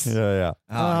ass. yeah.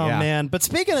 Oh, yeah. man. But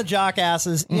speaking of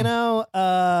jockasses, you know,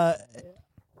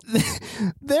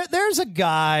 there's a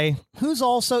guy who's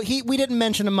also we didn't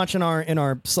mention him much in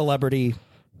our celebrity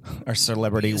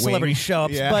celebrity show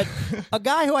ups, Yeah. but a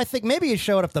guy who I think maybe has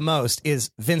showed up the most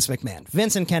is Vince McMahon,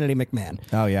 Vincent Kennedy McMahon,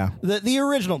 Oh yeah. the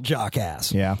original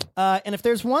jockass. Yeah. And if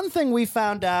there's one thing we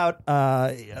found out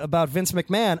about Vince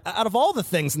McMahon, out of all the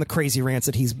things and the crazy rants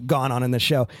that he's gone on in the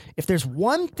show, if there's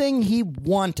one thing he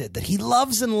wanted that he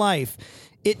loves in life,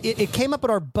 it came up at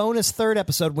our bonus third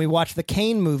episode when we watched the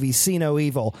Kane movie, See No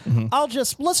Evil.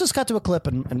 Let's just cut to a clip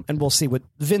and we'll see what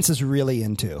Vince is really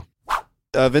into.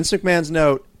 Vince McMahon's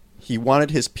note, he wanted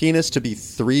his penis to be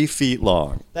 3 feet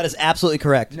long. That is absolutely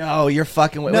correct. No, you're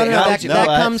fucking with No, that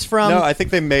comes from No, I think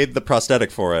they made the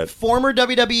prosthetic for it. former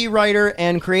WWE writer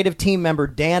and creative team member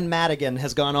Dan Madigan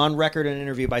has gone on record in an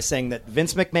interview by saying that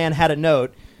Vince McMahon had a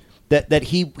note that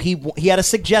he had a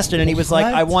suggestion, and he was like,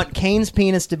 I want Kane's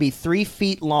penis to be 3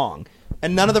 feet long.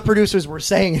 And none of the producers were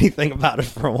saying anything about it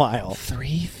for a while.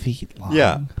 3 feet long.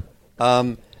 Yeah.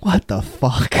 What the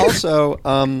fuck? Also,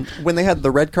 when they had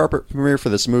the red carpet premiere for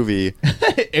this movie,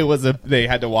 It was they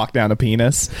had to walk down a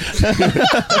penis.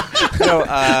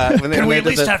 when they Can we made at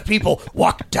least the- have people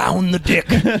walk down the dick?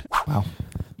 Wow.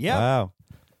 Yeah. Wow.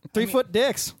 3 foot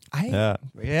dicks. Yeah.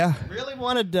 Yeah. Really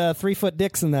wanted 3 foot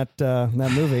dicks in that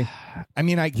movie. I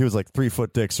mean, He was like 3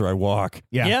 foot dicks or I walk.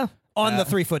 yeah. On the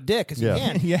 3 foot dick, because Yeah. you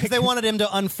can. Because they wanted him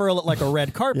to unfurl it like a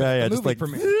red carpet. Yeah, at the just movie like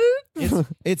premiere.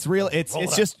 It's real.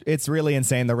 It's really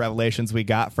insane the revelations we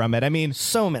got from it. I mean,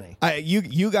 So many.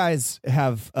 you guys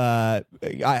have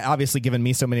obviously given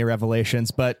me so many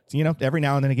revelations, but you know, every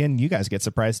now and then again, you guys get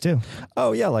surprised too.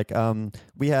 Oh yeah, like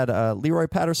we had Leroy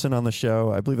Patterson on the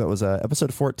show. I believe that was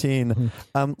episode 14.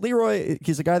 Leroy,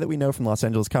 he's a guy that we know from Los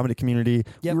Angeles comedy community.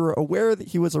 Yep. We were aware that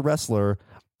he was a wrestler.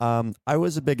 I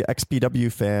was a big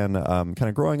XPW fan kind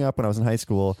of growing up when I was in high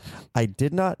school. I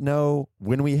did not know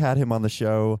when we had him on the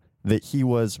show that he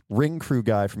was ring crew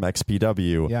guy from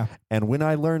XPW. Yeah. And when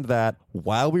I learned that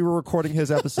while we were recording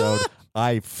his episode,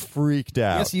 I freaked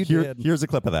out. Yes, you did. Here's a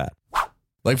clip of that.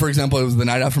 Like, for example, it was the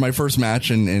night after my first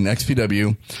match in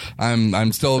XPW.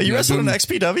 I'm still. you wrestled in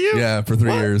XPW? Yeah, for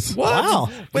 3 years. What? Wow.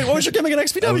 Wait, what was your gimmick in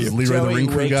XPW? I was Leroy the ring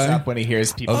crew wakes guy. up when he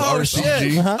hears people. I was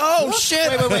RCG. Oh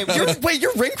shit! Wait,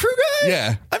 you're ring crew guy?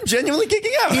 Yeah. I'm genuinely geeking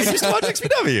out. I used to watch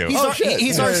XPW.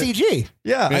 He's RCG.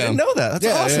 Yeah, I didn't know that. That's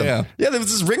Yeah, awesome. yeah. There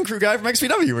was this ring crew guy from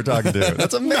XPW we're talking to.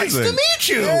 That's amazing. Nice to meet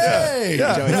you. Hey.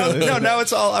 Yeah. Now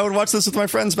it's all. I would watch this with my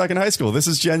friends back in high school. This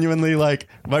is genuinely like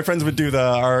my friends would do the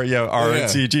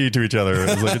RCG to each other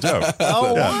as like a joke.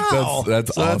 Oh, wow.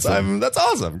 That's awesome. That's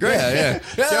awesome. Great. Yeah,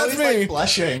 that's Joey's me. like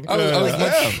blushing. I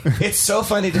was It's so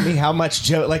funny to me how much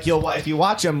Joe, like if you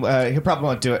watch him, he probably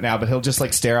won't do it now, but he'll just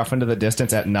like stare off into the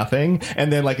distance at nothing,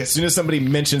 and then like as soon as somebody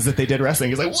mentions that they did wrestling,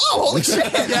 he's like, "Whoa, holy shit!"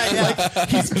 Like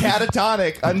he's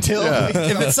catatonic until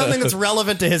If it's something that's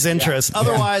relevant to his interests.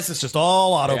 Otherwise, it's just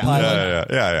all autopilot.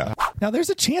 Yeah. Now,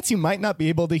 there's a chance you might not be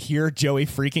able to hear Joey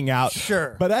freaking out.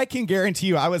 Sure. But I can guarantee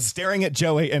you, I was staring at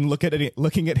Joey and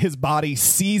looking at his body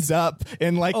seize up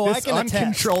in like Oh, I this can attest.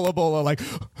 uncontrollable, like,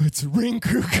 it's ring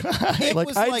crew guy. It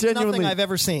was like nothing I've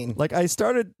ever seen. Like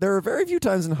there are very few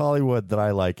times in Hollywood that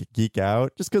I like geek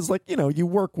out just because like, you know, you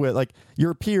work with like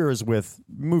your peers with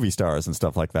movie stars and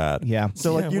stuff like that. Yeah.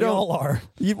 So like Yeah, you we don't all are.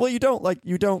 You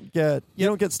don't get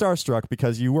starstruck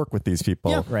because you work with these people.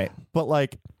 Yeah. Right. But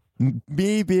like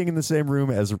me being in the same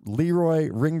room as Leroy,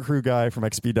 ring crew guy from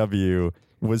XPW,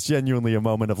 was genuinely a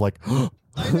moment of like, I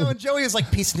know, and Joey is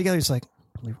like piecing together. He's like,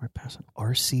 Leroy Patterson,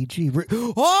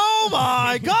 RCG. Oh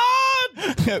my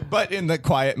God! But in the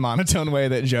quiet, monotone way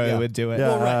that Joey would do it.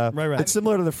 yeah, Well, right. It's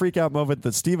similar to the freak out moment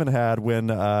that Steven had when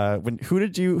who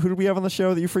did we have on the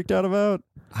show that you freaked out about?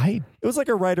 It was like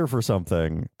a writer for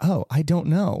something. I don't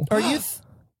know.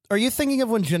 Are you thinking of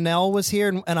when Janelle was here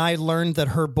and I learned that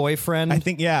her boyfriend? I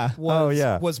think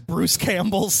was Bruce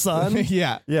Campbell's son.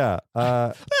 Yeah.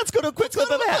 Let's go to a quick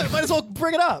clip of that. Might as well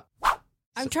bring it up.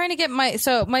 I'm trying to get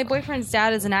my boyfriend's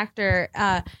dad is an actor,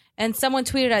 and someone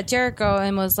tweeted at Jericho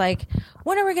and was like,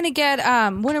 when are we gonna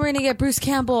get Bruce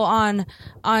Campbell on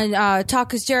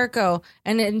Talk is Jericho?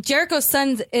 And Jericho's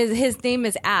son his name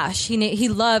is Ash. He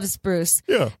loves Bruce.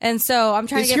 Yeah. And so I'm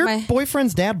trying Is to get your my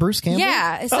boyfriend's dad Bruce Campbell?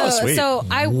 Yeah. So Oh, sweet. so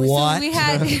we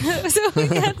had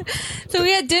so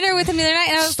we had dinner with him the other night,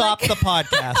 and I was Stop the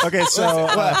podcast. Okay, so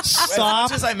As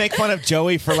much as I make fun of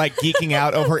Joey for like geeking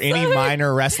out over any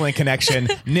minor wrestling connection,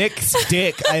 Nick's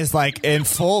dick is like in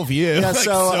full view. Yeah, Like,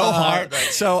 so hard.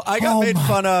 So I got made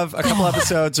fun of a couple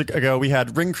episodes ago. We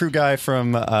had Ring Crew guy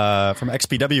from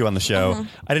XPW on the show.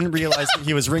 I didn't realize that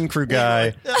he was Ring Crew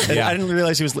guy. Yeah. I didn't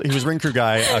realize he was Ring Crew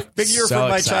guy. A figure So from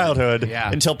my excited. childhood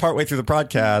Yeah. until partway through the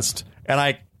podcast, and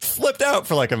I flipped out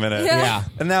for like a minute. Yeah.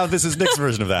 And now this is Nick's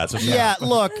version of that. So Yeah,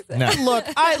 look,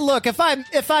 if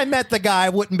I met the guy, I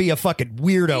wouldn't be a fucking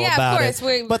weirdo Yeah, of about course, it.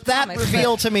 we're But that comics,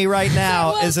 reveal but- to me right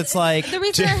now Well, is it's like the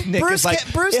reason Nick is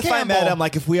like, Bruce if I met Campbell- him,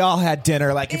 like if we all had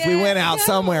dinner, like if we went out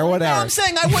somewhere, whatever. I'm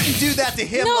saying I wouldn't do that to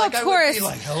him. No, like, of I would course. be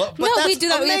like, hello. But No, that's we do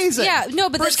that. amazing. Yeah, no,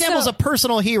 but Bruce that's Campbell's so- a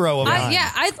personal hero of mine.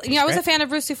 I was a fan of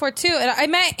Bruce before too, and I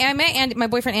met Andy, my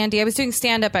boyfriend Andy. I was doing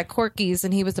stand up at Corky's,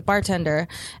 and he was the bartender,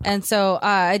 and so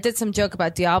I did some joke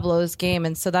about Diablo's game,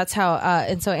 and so that's how.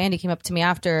 And so Andy came up to me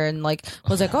after and like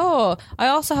was like, "Oh, I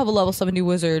also have a level 70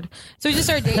 wizard." So we just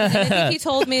started dating. And I think he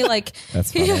told me like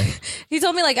That's funny. he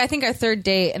told me like I think our third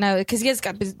date, and because he has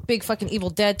got this big fucking Evil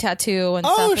Dead tattoo and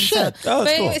Oh, stuff. And shit. So, Oh,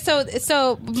 that's but anyway,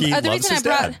 so He the loves reason his I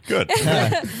brought dad. Good.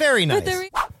 Very nice. the re-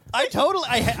 I totally.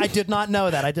 I did not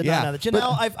know that. I did Yeah. not know that.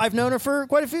 Janelle, I've known her for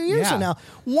quite a few years Yeah. now.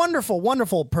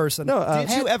 Wonderful person. No,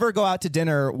 Did you ever go out to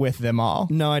dinner with them all?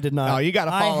 No, I did not. Oh, you got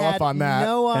to follow I had up on that.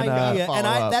 No And, idea, follow and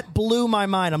up. that blew my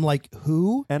mind. I'm like,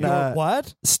 who? And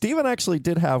what? Steven actually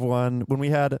did have one when we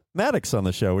had Maddox on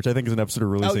the show, which I think is an episode we're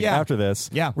releasing yeah. after this.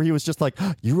 Yeah. Where he was just like,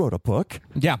 "You wrote a book."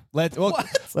 Yeah. Let's go to a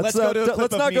clip let's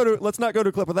of not me- go to let's not go to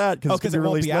a clip of that because Oh, it's 'cause going it to be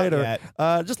won't released be out later.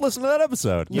 yet. Just listen to that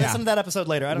episode. Yeah. Listen to that episode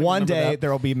later. I don't One remember day that.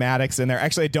 there will be Maddox in there.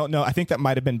 Actually, I don't know. I think that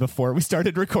might have been before we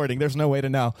started recording. There's no way to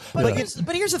know. But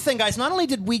here's the thing, guys. Not only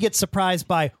did we get surprised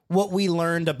by what we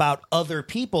learned about other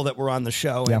people that were on the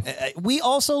show, we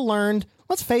also learned,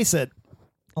 let's face it,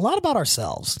 a lot about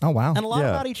ourselves. Oh, wow. And a lot Yeah.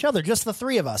 about each other, just the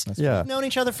three of us. Yeah. We've known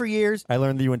each other for years. I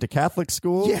learned that you went to Catholic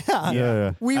school.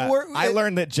 Yeah. We were. I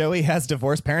learned that Joey has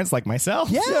divorced parents like myself.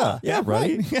 Yeah,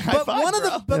 right. But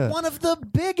one of the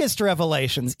biggest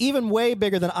revelations, even way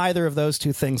bigger than either of those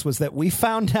two things, was that we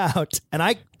found out, and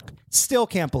I still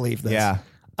can't believe this. Yeah.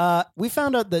 We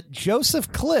found out that Joseph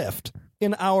Clift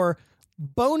in our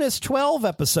bonus 12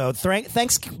 episode,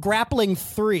 Thanks Grappling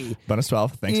 3, Bonus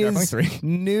 12. Thanks for having is 3.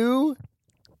 new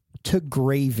to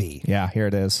gravy. Yeah, here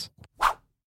it is.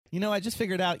 You know, I just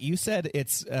figured out you said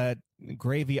it's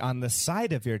gravy on the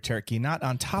side of your turkey, not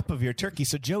on top of your turkey.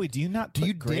 So, Joey, do you not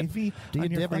put gravy Do you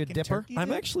on your dip? Are you a fucking dipper? turkey, I'm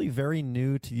dude? actually very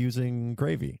new to using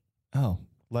gravy. Oh,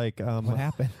 Like, what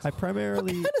happened? I primarily.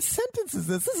 What kind of sentence is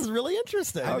this? This is really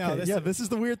interesting. I know, Okay, this is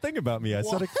the weird thing about me. I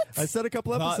said a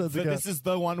couple episodes ago. This is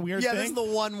the one weird thing. This is the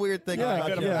one weird thing. Yeah, about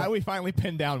good. you. Yeah. Now we finally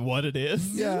pinned down what it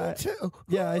is. Yeah,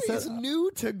 I said It's new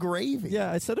to gravy.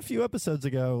 Yeah, I said a few episodes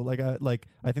ago.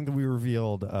 I think that we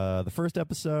revealed the first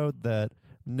episode that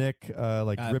Nick ripped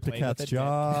a played cat's with it.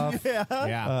 jaw off.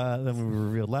 Yeah. Then we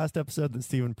revealed last episode that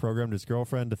Steven programmed his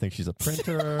girlfriend to think she's a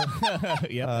printer.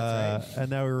 Yep, that's right. And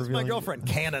now we're revealing My girlfriend,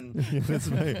 Cannon. That's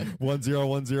my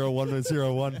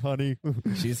 1010101, honey.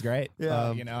 She's great.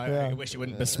 Yeah. I wish you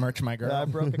wouldn't besmirch my girl. I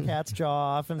broke a cat's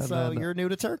jaw off, and so then- you're new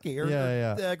to turkey or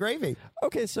gravy.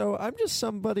 Okay, so I'm just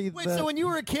somebody Wait, that. so when you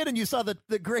were a kid and you saw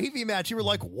the gravy match, you were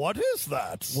like, "What is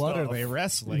that? What are stuff?" they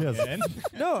wrestling Yes. in?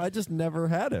 No, I just never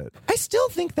had it. I still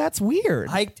think that's weird.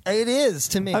 It is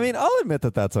to me. I mean, I'll admit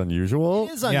that that's unusual.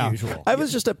 it is unusual. I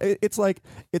was just it's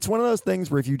one of those things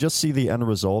where if you just see the end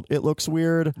result, it looks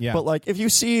weird. Yeah. But like if you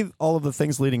see all of the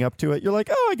things leading up to it, you're like,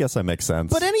 oh, I guess that makes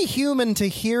sense. But any human to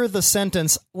hear the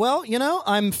sentence, "Well,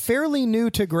 I'm fairly new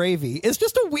to gravy," is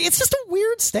just it's just a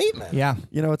weird statement. Yeah.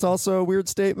 it's also a weird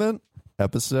statement.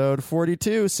 Episode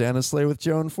 42, Santa's Sleigh with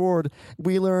Joan Ford.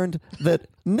 We learned that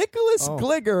Nicholas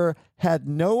Gligor had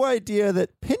no idea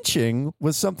that pinching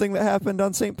was something that happened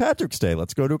on St. Patrick's Day.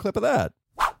 Let's go to a clip of that.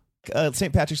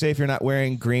 St. Patrick's Day, if you're not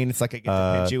wearing green, it's like I get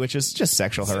to pinch you, which is just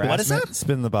sexual harassment. What is that?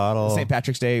 Spin the bottle. St.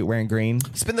 Patrick's Day wearing green.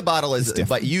 Spin the bottle is,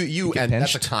 but you get and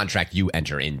that's a pinched. contract you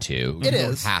enter into. It You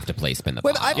is. don't have to play spin the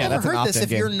But bottle. I've Yeah, never that's an heard this. opt-in If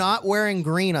game. you're not wearing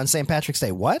green on St. Patrick's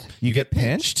Day, what? You get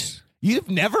pinched? You've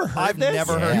never heard I've this?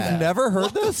 never heard. You've never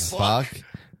heard this? Fuck.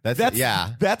 That's yeah.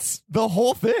 That's the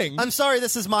whole thing. I'm sorry.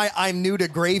 This is my "I'm new to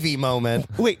gravy" moment.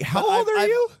 Wait, how But old are I've-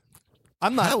 you?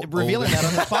 I'm not revealing that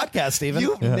on this podcast, Stephen.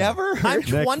 You've never heard.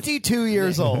 I'm 22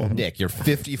 years old. Nick, you're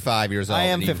 55 years old. I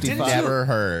am and you've 55. Never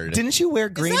heard. Didn't you wear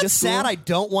green Is that to school? sad? I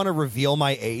don't want to reveal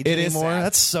my age It is anymore. sad.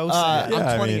 That's so sad. Yeah,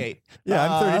 I'm 28.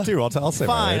 I'm 32. I'll say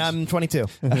my Fine, age. I'm 22.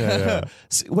 Yeah.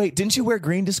 Wait, didn't you wear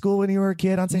green to school when you were a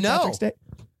kid on St. No. Patrick's Day?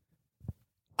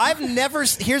 I've never.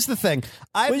 Here's the thing.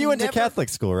 Well, you went to Catholic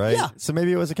school, right? Yeah. So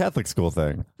maybe it was a Catholic school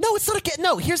thing. No, it's not a.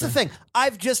 No, here's the thing.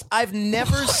 I've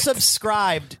never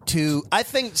subscribed to. I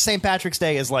think St. Patrick's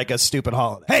Day is like a stupid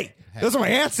holiday. Hey, those are my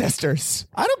ancestors.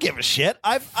 I don't give a shit.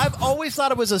 I've always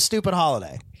thought it was a stupid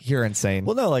holiday. You're insane.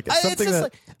 Well, no, like it's It's something just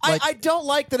that. I don't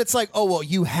like that it's like, oh, well,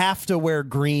 you have to wear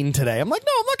green today. I'm like,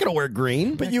 no, I'm not going to wear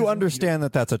green. But you understand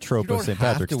that that's a trope of St.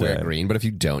 have Patrick's to wear Day. green, but if you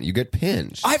don't, you get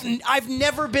pinched. I've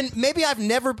never been. Maybe I've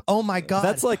never. Oh my god.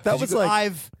 That's like that was like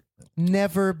I've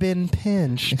never been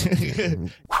pinched.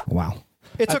 Wow.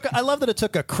 It took. I love that it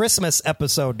took a Christmas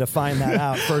episode to find that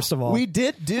out. First of all, We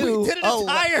did do We did an a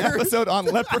entire- episode on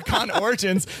leprechaun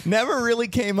origins. Never really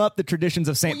came up the traditions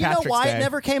of St. You know Patrick's why Day. it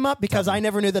never came up? Because I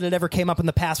never knew that it ever came up in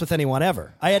the past with anyone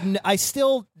ever. I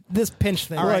still this pinch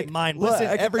thing. All right, mind. listen,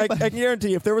 I can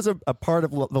guarantee if there was a part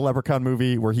of the Leprechaun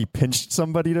movie where he pinched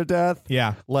somebody to death,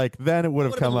 Yeah. like then it would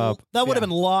have come up. That would have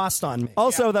been lost on me.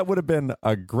 Also, that would have been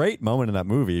a great moment in that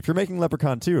movie. If you're making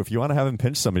Leprechaun 2, if you want to have him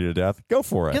pinch somebody to death, go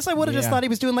for it. I guess I would have just thought he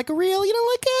was doing like a real, like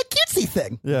a cutesy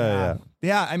thing. Yeah.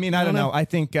 Yeah, I mean, I don't know. I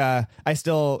think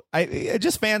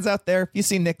just fans out there, if you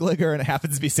see Nick Ligger and it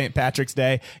happens to be St. Patrick's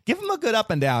Day, give him a good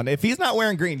up and down. If he's not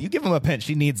wearing green, you give him a pinch.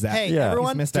 He needs that. Hey, Yeah.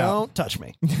 everyone, He's missed don't out. touch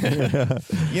me.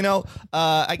 You know,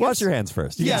 I guess Wash your hands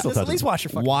first. You Yeah, can still just touch at least them. wash your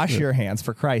fucking wash your hands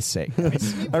for Christ's sake.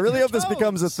 I really hope this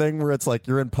becomes a thing where it's like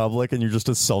you're in public and you're just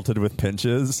assaulted with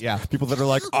pinches. Yeah. People that are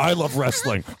like, I love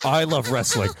wrestling. I love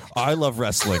wrestling. I love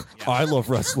wrestling. I love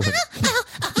wrestling.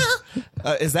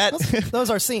 Is that? Those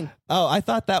are seen. Oh, I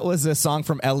thought that was a song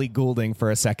from Ellie Goulding for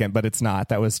a second, but it's not.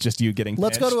 That was just you getting.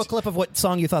 Let's go to a pinched. clip of what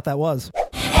song you thought that was.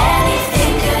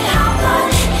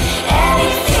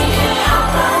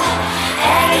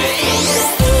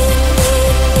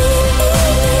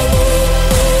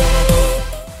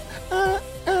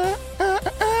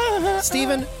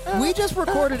 Steven, we just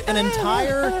recorded an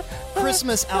entire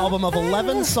Christmas album of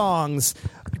 11 songs,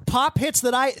 pop hits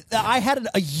that I had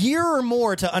a year or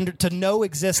more to know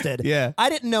existed. Yeah. I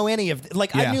didn't know any of I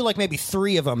Yeah. knew like maybe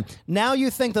 3 of them. Now you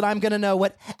think that I'm going to know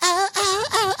what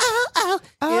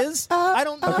is? I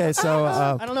don't know. Okay, so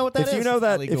I don't know what that if you is. know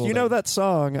that, Ellie if you know that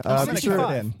song, gonna be sure keep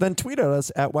it in. then tweet at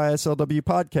us at YSLW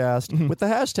Podcast with the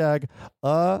hashtag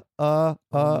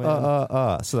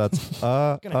So that's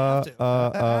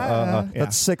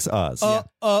That's 6 uhs.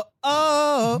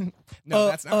 No,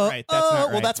 that's not right. That's not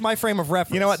right. Well, that's my frame of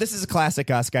reference. You know what? This is a classic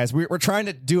us, guys. We're trying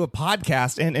to do a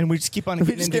podcast, and we just keep on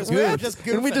getting into goofs.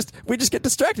 and we just get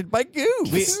distracted by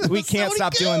goofs. We can't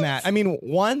stop doing that. I mean,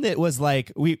 one that was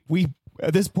like we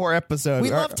this poor episode.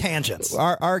 We love tangents.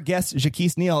 Our guest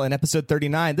Jaquise Neal in episode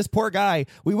 39. This poor guy.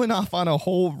 We went off on a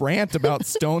whole rant about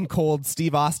Stone Cold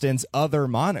Steve Austin's other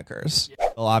monikers.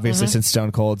 Well, obviously, since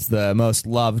Stone Cold's the most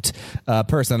loved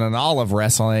person in all of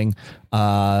wrestling,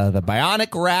 the Bionic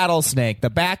Rattlesnake, the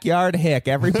Backyard Hick,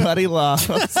 everybody loves.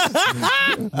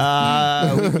 We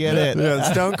get it. Yeah,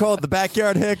 Stone Cold, the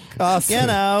Backyard Hick, Austin. You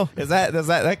know,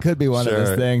 that could be one of Sure.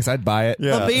 those things. I'd buy it.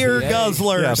 Yeah. the beer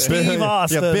guzzler, Yeah, Steve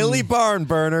Austin, Yeah, Billy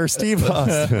Barnburner, Steve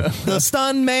Austin. the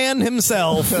stun man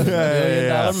himself.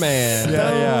 Yeah. man.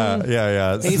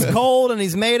 Yeah. He's cold and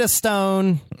he's made of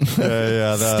stone.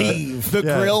 Steve. The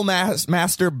Grill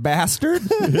Master Bastard.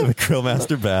 The Grill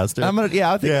Master Bastard. I think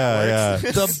that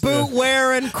works. The boot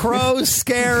wearing, crow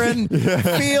scaring,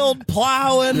 field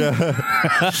plowing,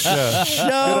 Good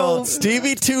show. old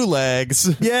Stevie Two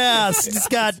Legs. Yes, he's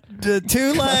got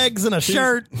 2 legs and a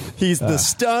shirt. He's the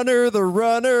stunner, the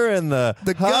runner, and the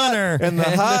gunner. and the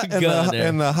hot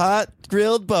and the hot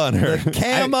grilled bunner.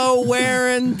 Camo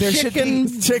wearing, chicken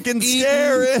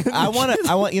staring. I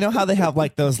want. You know how they have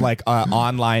like those like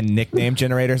online nickname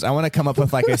generators? I want to come up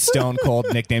with like a Stone Cold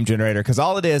nickname generator because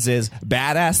all it is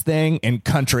badass thing and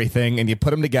country thing, and you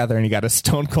put them together and you got a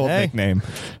Stone Cold nickname.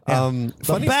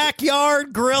 the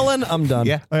backyard grilling. I'm done.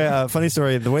 Yeah. Funny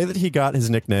story. The way that he got his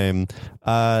nickname,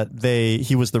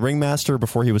 he was the ringmaster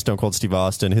before he was Stone Cold Steve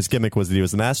Austin. His gimmick was that he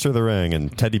was the master of the ring,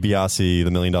 and Ted DiBiase, the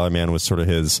 $1 Million Man, was sort of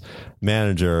his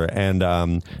manager,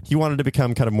 and he wanted to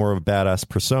become kind of more of a badass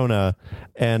persona,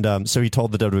 and so he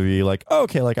told the WWE like, oh,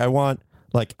 okay, like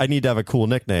I need to have a cool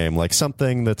nickname, like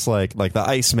something that's like the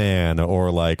Iceman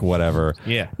or like whatever.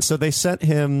 Yeah. So they sent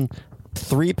him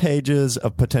 3 pages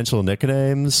of potential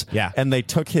nicknames. Yeah. And they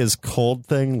took his cold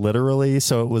thing literally.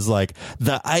 So it was like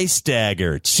the Ice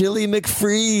Dagger, Chili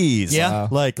McFreeze. Yeah.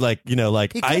 Like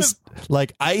Ice,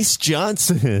 like Ice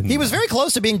Johnson. He was very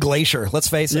close to being Glacier, let's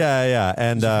face it. Yeah.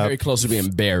 And very close to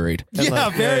being buried. Very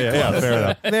close. Fair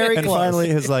enough. Very and close. finally,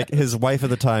 his wife at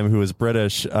the time, who was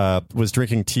British, was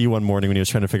drinking tea one morning when he was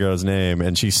trying to figure out his name,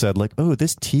 and she said, like, "Oh,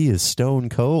 this tea is stone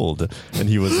cold," and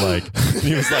he was like,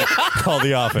 "Call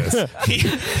the office." How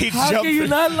can you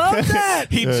not love that?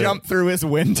 He jumped through his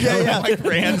window and like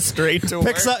ran straight to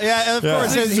Picks work. up, of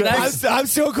course. I'm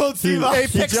so cold, Steve. He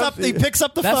picks up the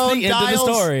That's phone, the end of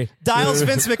the story. dials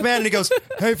Vince McMahon, and he goes,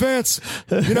 "Hey Vince,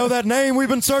 you know that name we've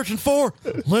been searching for?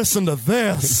 Listen to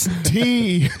this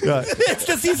tea." it's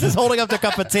just he's just holding up the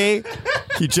cup of tea.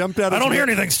 He jumped out. I don't hear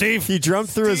anything, Steve. He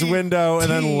jumped through his window and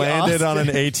then landed on an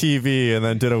ATV and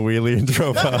then did a wheelie and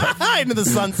drove off into the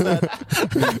sunset.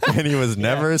 and he was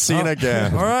never seen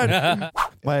again. All right.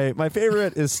 My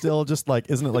favorite is still just like,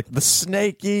 isn't it like the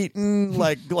snake eating,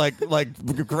 like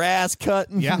grass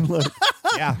cutting? Yeah.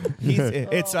 Yeah,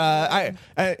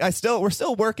 we're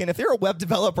still working. If you're a web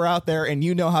developer out there and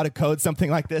you know how to code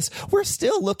something like this, we're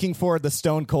still looking for the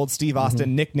Stone Cold Steve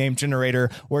Austin nickname generator,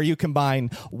 where you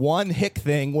combine one hick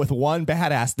thing with one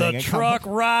badass thing. The truck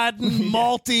riding,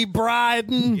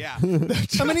 multi-briding. Yeah, I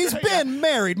mean, he's been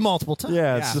married multiple times.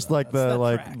 Yeah, it's just like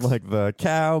the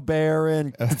cow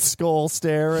bearing, skull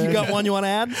staring. You got one you want to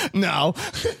add? No.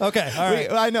 Okay, all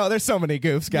right. I know there's so many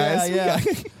goofs, guys. Yeah.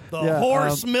 The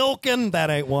horse milking, that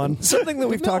ain't one. Something that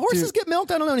we've talked horses get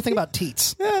milked. I don't know anything about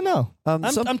teats. Yeah, no. I'm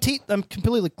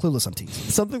completely clueless on teats.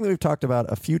 Something that we've talked about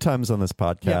a few times on this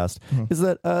podcast is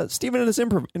that Steven is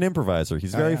an improviser.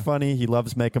 He's very funny. He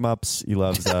loves make-em-ups. He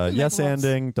loves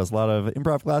yes-anding, does a lot of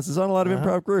improv classes, on a lot of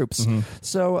improv groups.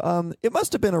 So it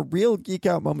must have been a real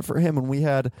geek-out moment for him when we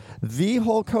had the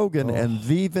Hulk Hogan and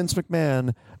the Vince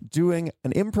McMahon doing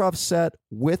an improv set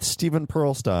with Steven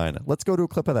Pearlstein. Let's go to a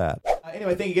clip of that.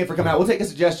 Anyway, thank you again for coming out. We'll take a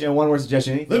suggestion, a one-word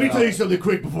suggestion. Let me tell you something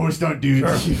quick before we start, dude.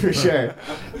 For sure.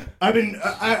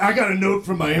 I got a note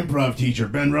from my improv teacher,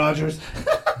 Ben Rogers.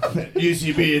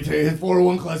 UCB, it's his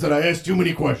 401 class that I asked too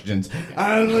many questions.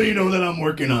 I'll let you know that I'm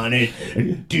working on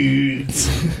it, dudes.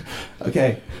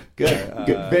 Okay,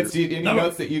 good. Vince, any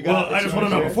notes that you got? Well, I just want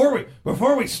to know,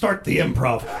 before we start the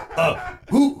improv,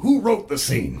 who wrote the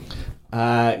scene?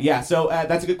 So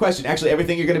that's a good question. Actually,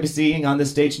 everything you're going to be seeing on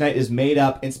this stage tonight is made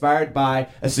up, inspired by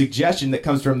a suggestion that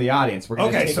comes from the audience.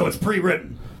 So it's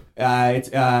pre-written.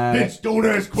 Vince, don't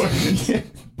ask questions.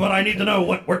 But I need to know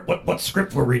what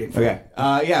script we're reading. Okay.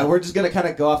 We're just going to kind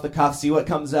of go off the cuff, see what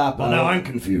comes up. Well, now I'm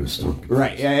confused.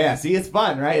 Right. Yeah. See, it's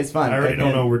fun, right? It's fun. I already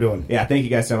don't know what we're doing. Yeah, thank you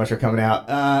guys so much for coming out.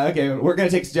 Okay, we're going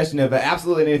to take a suggestion of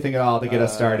absolutely anything at all to get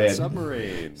us started.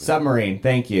 Submarine.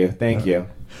 Thank you.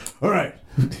 All right.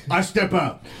 I step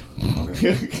out.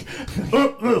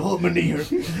 Hold my knee here.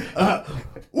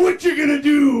 What you gonna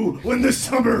do when the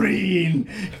submarine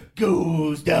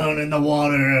goes down in the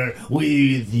water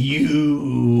with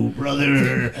you,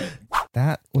 brother?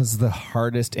 That was the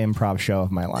hardest improv show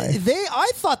of my life.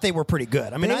 I thought they were pretty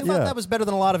good. I mean, I thought that was better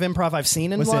than a lot of improv I've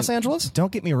seen in Los Angeles. Don't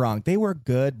get me wrong; they were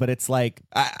good, but it's like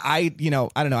I don't know.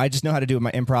 I just know how to do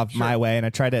my improv my way, and I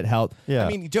try to help. Yeah. I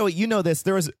mean, Joey, you know this.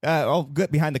 There was I'll get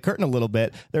behind the curtain a little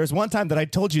bit. There was one time that I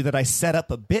told you that I set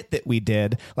up a bit that we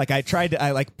did. Like I tried to,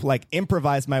 I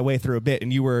improvised my way through a bit,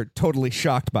 and you were totally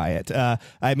shocked by it. I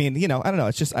mean, I don't know.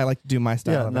 It's just I like to do my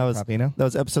style. Yeah, of improv, that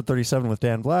was episode 37 with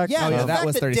Dan Black. Yeah, that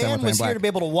was 37 Dan with Dan was Black. here to be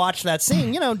able to watch that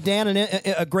scene. Dan,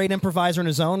 a great improviser in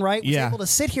his own right, was able to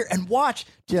sit here and watch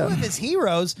two of his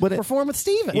heroes perform with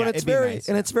Steven.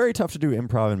 It's very tough to do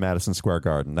improv in Madison Square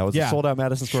Garden. That was a sold out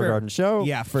Madison Square Garden show.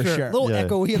 Yeah, for sure. A little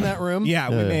echoey in that room. Yeah,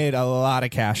 we made a lot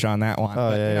of cash on that one.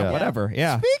 But, whatever.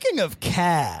 Yeah. Speaking of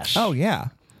cash. Oh, yeah.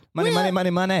 Money. I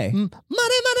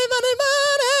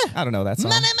don't know that song.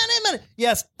 Money.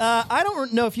 Yes, I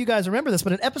don't know if you guys remember this,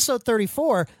 but in episode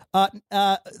 34,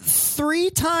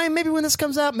 3-time, maybe when this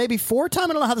comes out, maybe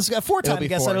 4-time, I don't know how this is, 4-time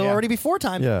guest, it'll already be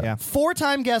 4-time. Yeah.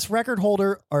 4-time guest record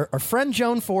holder, our friend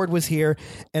Joan Ford was here,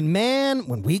 and man,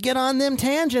 when we get on them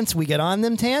tangents,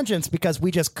 because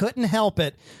we just couldn't help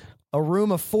it. A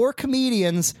room of 4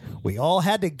 comedians, we all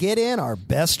had to get in our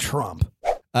best trump.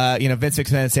 Vince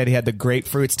McMahon said he had the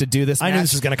grapefruits to do this. I knew match.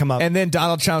 this was going to come up. And then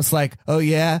Donald Trump's like, "Oh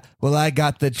yeah, well I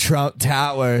got the Trump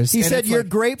Towers." He And said, it's "Your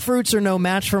like, grapefruits are no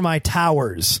match for my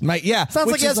towers." Sounds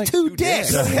Sounds which like he is has two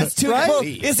dicks. He has two. Right? Well,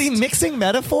 is he mixing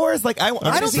metaphors? Like I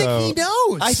don't think he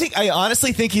knows. I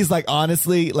honestly think he's like,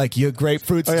 honestly, like your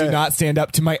grapefruits do not stand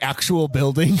up to my actual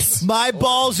buildings. My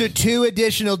balls are 2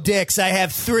 additional dicks. I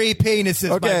have 3 penises.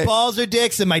 Okay. My balls are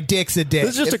dicks and my dick's a dick.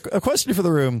 This is just a question for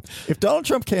the room. If Donald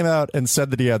Trump came out and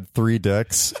said that he had 3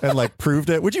 dicks and like proved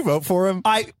it, would you vote for him?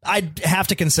 I'd have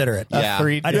to consider it. Yeah.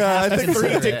 I think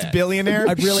Three-dicked billionaire.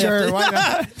 I'd really sure, have to. why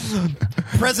not?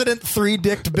 President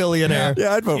 3-dicked billionaire.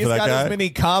 Yeah, I'd vote He's for that got guy. as many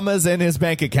commas in his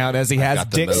bank account as he has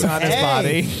got the dicks most. on his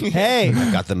body. Hey,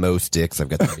 I've got the most dicks. I've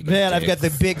got the man, I've got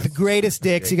the greatest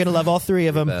dicks. You're gonna love all 3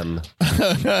 of them.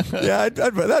 Yeah,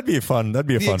 that'd be fun. That'd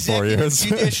be fun for you.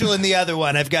 Judicial in the other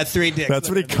one. I've got 3 dicks. That's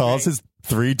what he calls his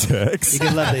 3 dicks. You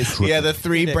can love these. Yeah, the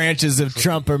 3 branches of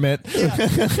Trumperment.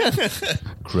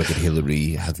 Crooked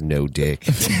Hillary has no dick.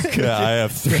 Yeah, I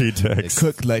have 3 dicks.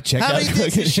 Cook, like, check How out many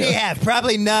dicks does she have?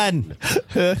 Probably none.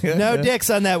 No dicks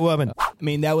on that woman. I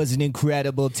mean, that was an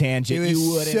incredible tangent. It was you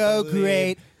wouldn't so believe.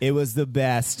 great. It was the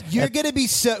best. You're gonna be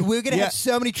so. We're gonna have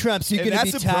so many Trumps. You're And gonna be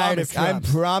that's a tired promise. of Trumps.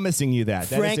 I'm promising you that.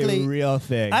 That is Frankly, a real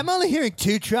thing. I'm only hearing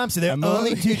 2 Trumps. Are there I'm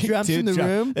only 2 Trumps in the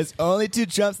room? There's only 2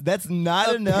 Trumps. That's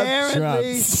not enough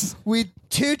Apparently, Trumps.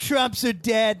 2 Trumps are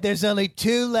dead. There's only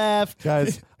 2 left.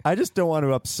 Guys, I just don't want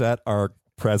to upset our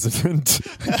president.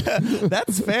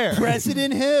 That's fair.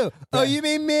 President who? Oh, you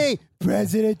mean me?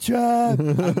 President Trump.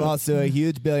 I'm also a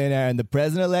huge billionaire and the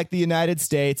president-elect of the United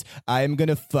States. I am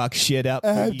gonna fuck shit up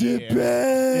for you.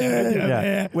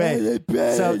 Yeah. Wait.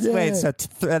 So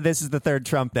this is the 3rd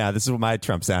Trump now. This is what my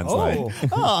Trump sounds like.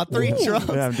 Oh, 3 Trumps.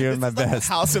 Yeah, I'm doing my It's like best.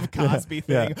 the House of Cosby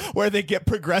thing where they get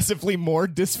progressively more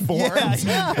disformed.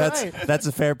 That's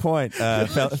a fair point.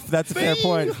 That's a fair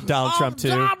point. Donald Trump too.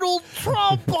 Donald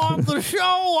Trump on the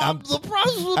show. I'm the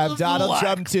president. I'm Donald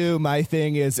Trump too. My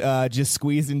thing is just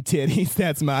squeezing titties.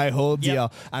 That's my whole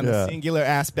deal. I'm a singular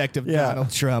aspect of Donald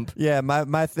Trump. Yeah,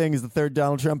 my thing is the 3rd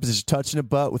Donald Trump is just touching a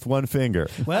butt with 1 finger.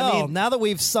 Well, now that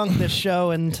we've sunk this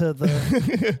show into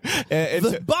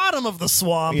the bottom of the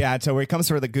swamp. Yeah, until where he comes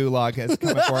for the gulag is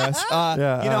coming for us.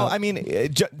 I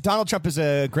mean, Donald Trump is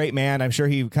a great man. I'm sure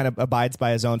he kind of abides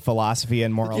by his own philosophy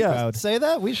and moral code. Say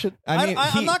that. We should.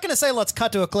 I'm not going to say let's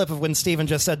cut to a clip of when Steven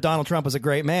just said Donald Trump was a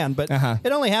great man, but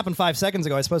it only happened 5 seconds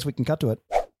ago. I suppose we can cut to it.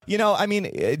 You know, I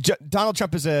mean, Donald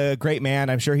Trump is a great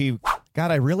man. I'm sure he... God,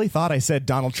 I really thought I said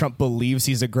Donald Trump believes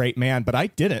he's a great man, but I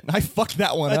didn't. I fucked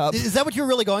that one up. Is that what you were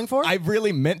really going for? I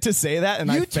really meant to say that,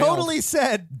 and you I failed. totally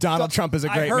said Donald Trump is a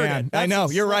great man. I know,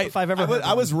 you're right. If I've ever heard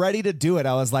I was ready to do it.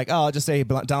 I was like, oh, I'll just say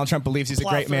Donald Trump believes he's a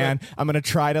great man. I'm going to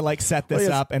try to like set this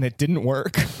up, and it didn't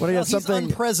work. When I got he's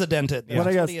unprecedented. When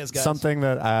I got something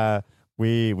that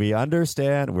we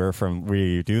understand.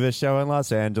 We do this show in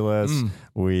Los Angeles.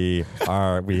 We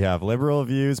have liberal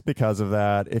views because of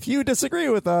that. If you disagree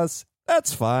with us,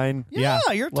 that's fine. Yeah,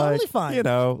 you're totally fine. You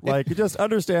know, like just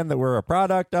understand that we're a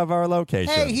product of our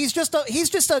location. Hey, he's just a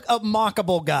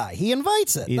mockable guy. He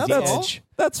invites it.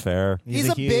 That's fair. He's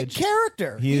a big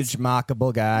character. Huge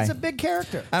mockable guy. He's a big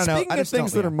character. I don't know. Speaking of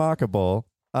things that are mockable,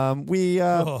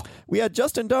 we had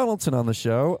Justin Donaldson on the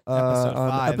show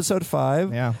on episode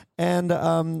 5. Yeah. And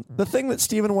the thing that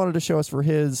Steven wanted to show us for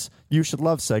his You Should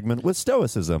Love segment was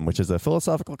Stoicism, which is a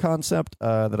philosophical concept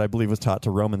that I believe was taught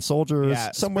to Roman soldiers.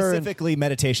 Somewhere specifically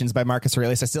Meditations by Marcus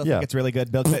Aurelius. I still think it's really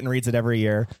good. Bill Clinton reads it every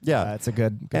year. Yeah. It's a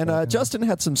good and Justin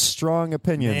had some strong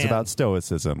opinions about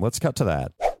Stoicism. Let's cut to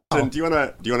that. Do you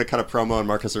want to cut a promo on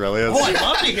Marcus Aurelius? Oh, I'd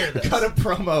love to hear this. Cut a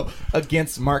promo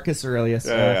against Marcus Aurelius.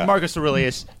 Marcus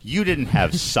Aurelius, you didn't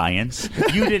have science.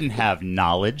 You didn't have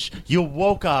knowledge. You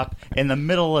woke up in the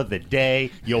middle of the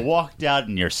day. You walked out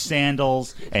in your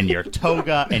sandals and your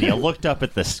toga, and you looked up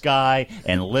at the sky,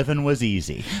 and living was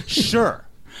easy. Sure.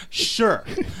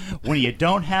 When you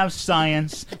don't have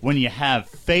science, when you have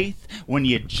faith, when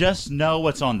you just know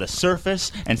what's on the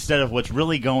surface instead of what's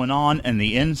really going on in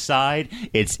the inside,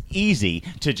 it's easy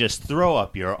to just throw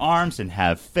up your arms and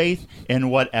have faith in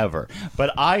whatever.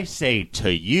 But I say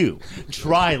to you,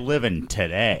 try living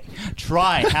today.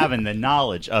 Try having the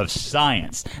knowledge of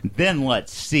science. Then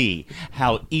let's see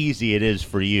how easy it is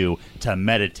for you to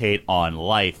meditate on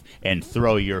life and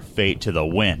throw your fate to the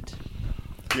wind.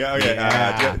 Yeah, okay.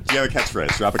 Do you have a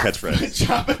catchphrase? Drop a catchphrase.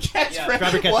 Drop a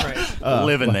catchphrase.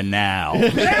 Live in the now.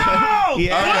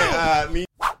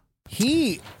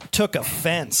 He took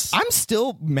offense. I'm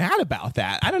still mad about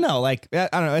that. I don't know. Like, I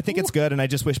don't know. I think it's good, and I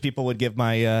just wish people would give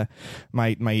my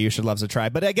my You Should Loves a try.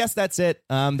 But I guess that's it.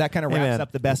 That kind of wraps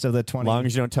up the best of the 20. As long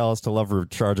as you don't tell us to love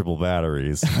rechargeable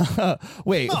batteries.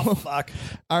 Wait. Oh, fuck.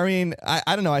 I mean,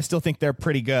 I don't know. I still think they're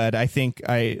pretty good. I think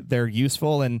they're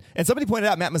useful. And somebody pointed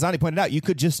out, Matt Mazzani pointed out, you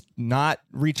could just not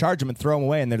recharge them and throw them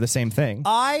away, and they're the same thing.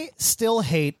 I still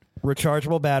hate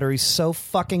rechargeable batteries so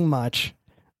fucking much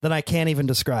that I can't even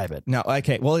describe it. No,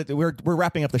 okay. Well, we're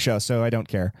wrapping up the show, so I don't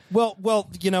care. Well,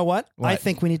 you know what? I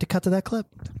think we need to cut to that clip.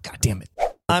 God damn it.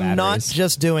 I'm not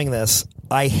just doing this.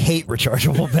 I hate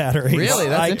rechargeable batteries. Really?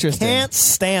 That's interesting. I can't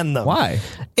stand them. Why?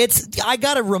 I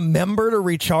got to remember to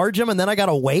recharge them, and then I got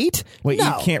to wait. Wait, No.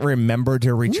 you can't remember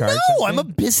to recharge? No, I'm a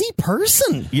busy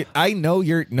person. I know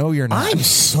you're. No, you're not. I'm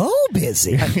so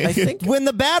busy. I think when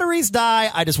the batteries die,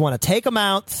 I just want to take them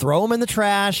out, throw them in the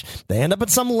trash. They end up at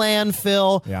some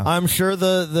landfill. Yeah. I'm sure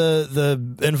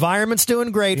the environment's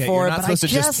doing great Yeah, for you're it. not but supposed I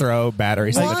to just throw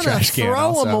batteries in the wanna trash can. Throw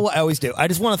also. them away. I always do. I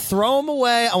just want to throw them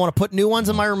away. I want to put new ones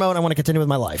in my remote. I want to continue with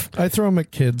my life. I throw them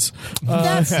at kids.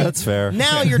 That's fair.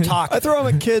 Now you're talking. I throw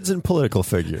them at kids and political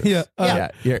figures. Yeah, I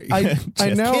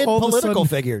now Kid all of a political sudden,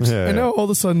 figures. Yeah. I now all of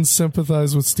a sudden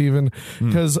sympathize with Steven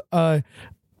because I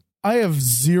have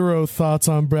zero thoughts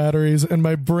on batteries, and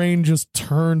my brain just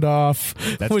turned off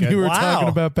That's when good. you were Wow. talking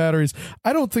about batteries.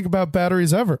 I don't think about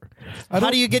batteries ever. How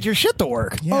do you get your shit to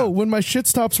work? Oh, when my shit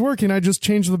stops working, I just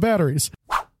change the batteries.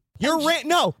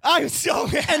 No, I'm so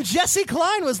mad. And Jesse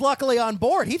Klein was luckily on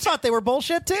board. He thought they were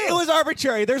bullshit too. It was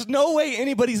arbitrary. There's no way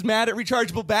anybody's mad at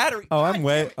rechargeable batteries. I'm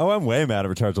way mad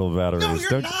at rechargeable batteries. No,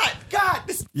 you're not. God,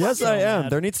 this Yes, I am.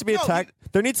 There needs to be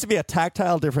there needs to be a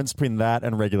tactile difference between that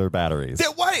and regular batteries.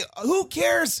 Why? Who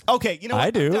cares? Okay, you know what? I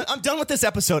do. I'm done with this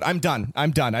episode. I'm done. I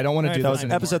don't want to do That this was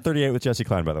anymore. episode 38 with Jesse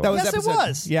Klein, by the way. That was Yes, it episode,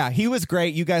 was. Yeah, he was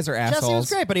great. You guys are assholes. Jesse was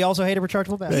great, but he also hated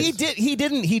rechargeable batteries. He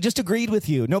didn't. He just agreed with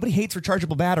you. Nobody hates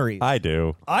rechargeable batteries. I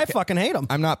do. I fucking hate them.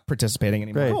 I'm not participating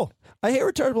anymore. Great. Cool. I hate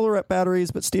rechargeable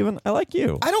batteries, but Steven, I like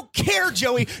you. I don't care,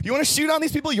 Joey. You want to shoot on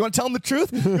these people? You want to tell them the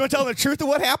truth? You want to tell them the truth of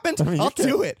what happened? I'll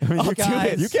do it. I'll do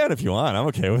it. You can if you want. I'm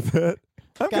okay with it.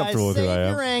 I'm Guys, comfortable with save who I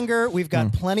am. your anger. We've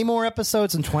got plenty more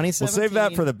episodes in 2017. We'll save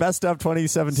that for the best of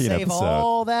 2017 Save episode.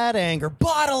 all that anger.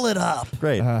 Bottle it up.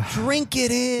 Great. Drink it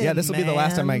in. Yeah, this will be the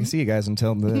last time I can see you guys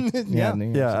until the Yeah.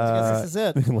 New Year's. This is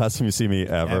it. Last time you see me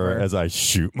ever as I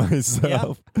shoot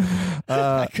myself.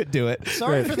 I could do it.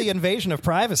 Sorry for the invasion of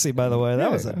privacy, by the way.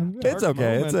 That was a It's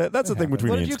okay. That's a thing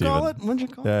between What me did you and Steven. call it? What did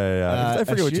you call it? Yeah. I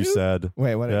forget what you shoot? said.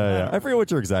 Wait, what? Yeah. I forget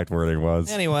what your exact wording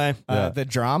was. Anyway. The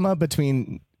drama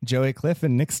between Joey Cliff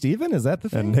and Nick Steven? Is that the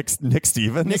thing? And Nick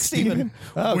Steven? Nick Steven.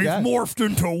 Oh, We've God. morphed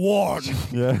into one.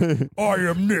 Yeah. I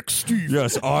am Nick Steven.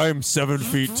 Yes, I'm 7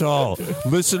 feet tall.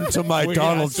 Listen to my We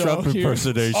Donald got so Trump huge.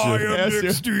 impersonation. I am Yes, Nick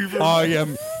you- Steven. I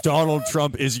am Donald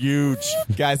Trump is huge.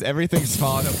 Guys, everything's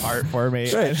falling apart for me.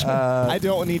 Great. I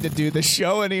don't need to do the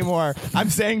show anymore.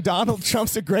 I'm saying Donald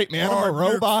Trump's a great man. I'm a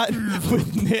robot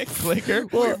with Nick Clicker.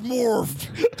 We've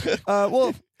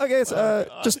morphed. Okay, so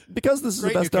just because this is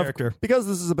Great a best new of character. because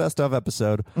this is a best of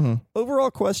episode.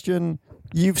 Overall question: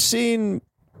 you've seen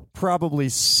probably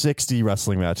 60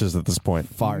 wrestling matches at this point,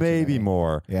 Far too maybe many.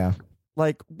 more. Yeah.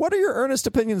 Like, what are your earnest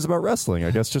opinions about wrestling? I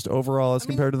guess just overall as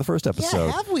compared to the first episode.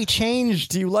 Yeah, have we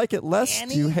changed? Do you like it less?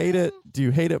 Do you hate it? Do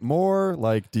you hate it more?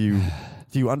 Like, do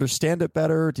you understand it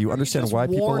better? Do you understand just why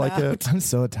people worn like out? it? I'm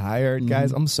so tired,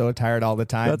 guys. I'm so tired all the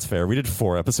time. That's fair. We did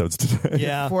 4 episodes today.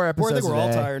 Yeah. 4 episodes. I think we're all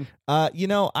today. tired. You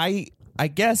know, I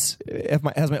guess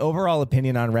has my overall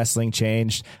opinion on wrestling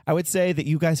changed? I would say that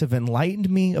you guys have enlightened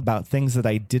me about things that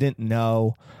I didn't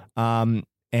know.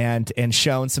 And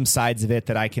shown some sides of it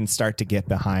that I can start to get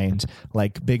behind.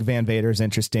 Like Big Van Vader's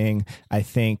interesting. I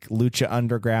think Lucha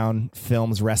Underground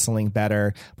films wrestling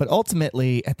better. But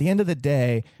ultimately, at the end of the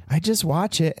day, I just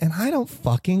watch it and I don't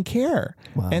fucking care.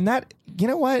 Wow. And that, you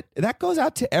know what? That goes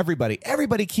out to everybody.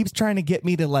 Everybody keeps trying to get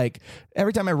me to, like,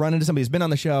 every time I run into somebody who's been on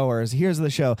the show or is here's the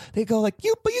show, they go like,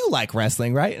 but you like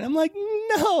wrestling, right? And I'm like,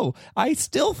 no, I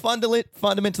still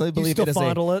fundamentally believe still it is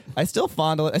fondle it? I still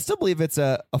fondle it. I still believe it's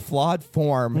a flawed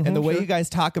form. And the way you guys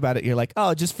talk about it, you're like,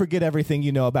 oh, just forget everything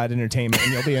you know about entertainment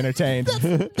and you'll be entertained.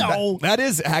 No, that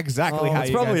is exactly how It's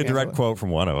you probably guys a direct handle it. quote from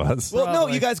one of us. Well, no,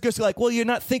 you guys just like, well, you're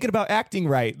not thinking about acting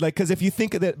right. Like, because if you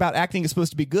think that about acting is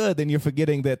supposed to be good, then you're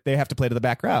forgetting that they have to play to the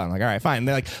background. I'm like, all right, fine.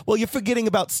 They're like, well, you're forgetting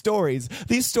about stories.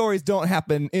 These stories don't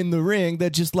happen in the ring. They're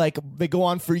just like, they go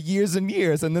on for years and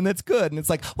years, and then it's good. And it's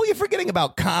like, well, you're forgetting about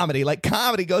about comedy. Like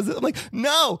comedy goes. I'm like,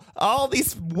 no, all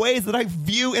these ways that I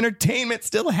view entertainment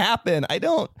still happen. I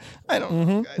don't. Guys,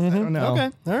 I don't know. Okay,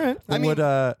 all right. I mean,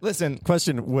 listen.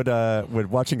 Question: Would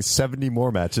watching 70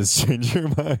 more matches change your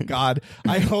mind? God,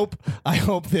 I hope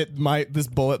that this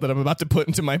bullet that I'm about to put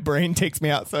into my brain takes me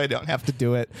out, so I don't have to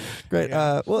do it. Great.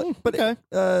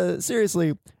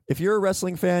 Seriously, if you're a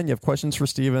wrestling fan, you have questions for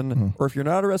Steven, or if you're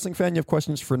not a wrestling fan, you have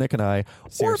questions for Nick and I,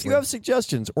 or if you have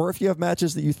suggestions, or if you have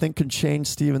matches that you think can change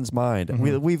Steven's mind.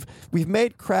 We've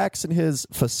made cracks in his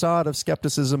facade of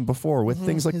skepticism before with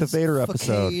things like the Vader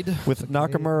episode, with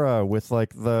Nakamura, with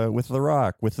The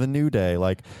Rock, with the New Day.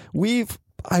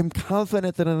 I'm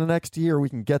confident that in the next year we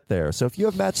can get there. So if you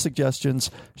have match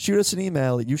suggestions, shoot us an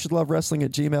email at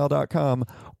youshouldlovewrestling@gmail.com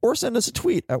or send us a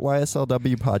tweet at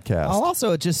YSLW Podcast. I'll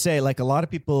also just say, like, a lot of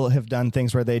people have done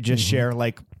things where they just share,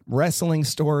 like, wrestling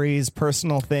stories,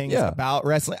 personal things about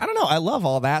wrestling. I don't know. I love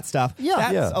all that stuff.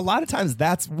 A lot of times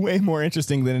that's way more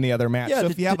interesting than any other match. So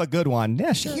if you have a good one,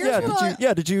 sure.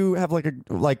 Did you have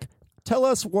tell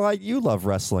us why you love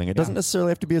wrestling. It doesn't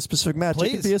necessarily have to be a specific match.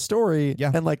 Please. It could be a story,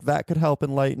 and that could help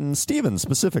enlighten Steven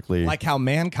specifically. Like how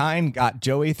Mankind got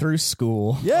Joey through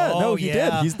school. Yeah, he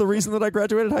did. He's the reason that I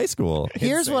graduated high school.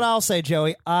 Here's what I'll say,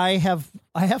 Joey. I have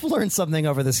learned something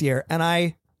over this year, and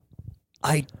I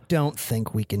don't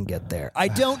think we can get there. I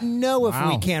don't know if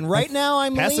we can. Right now,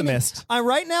 I'm pessimist.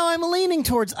 Right now, I'm leaning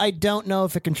towards I don't know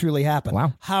if it can truly happen.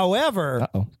 Wow. However,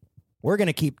 we're going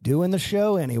to keep doing the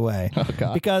show anyway. Oh,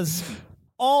 God. Because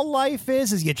all life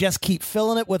is you just keep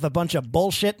filling it with a bunch of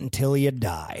bullshit until you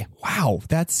die. Wow.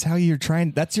 That's how you're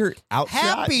trying. That's your outshot.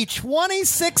 Happy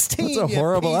 2016. That's a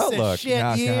horrible piece outlook. Of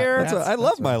shit year. I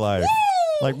love my life.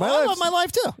 I love my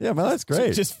life too. Yeah, my life's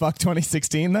great. Just fuck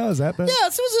 2016 though. Is that the? Yeah,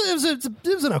 it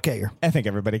was an okay year. I think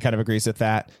everybody kind of agrees with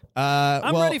that.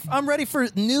 I'm ready for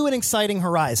new and exciting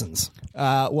horizons.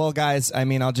 Well, guys, I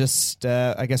mean, I'll just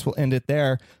I guess we'll end it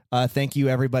there. Thank you,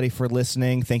 everybody, for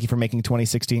listening. Thank you for making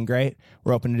 2016 great.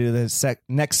 We're hoping to do the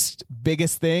next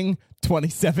biggest thing,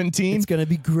 2017. It's going to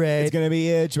be great. It's going to be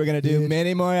huge. We're going to do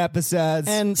many more episodes.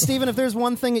 And, Steven, if there's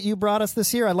one thing that you brought us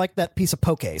this year, I like that piece of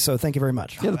poke. So thank you very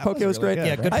much. Yeah, the poke was great. Good,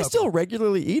 yeah, good I poke. still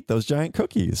regularly eat those giant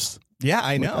cookies. Yeah,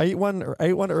 I know. I ate one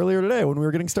earlier today when we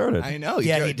were getting started. I know.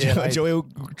 Yeah, he did. Joey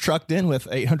trucked in with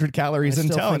 800 calories in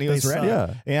tow, and he was ready.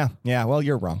 Yeah. Well,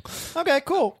 you're wrong. Okay,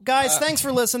 cool. Guys, thanks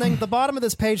for listening. The bottom of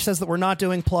this page says that we're not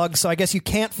doing plugs, so I guess you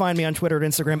can't find me on Twitter or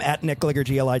Instagram at Nick Gligor,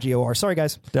 Gligor. Sorry,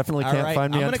 guys. Definitely can't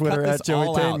find me on Twitter at Joey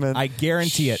Tainman. I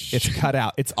guarantee it. It's cut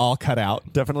out. It's all cut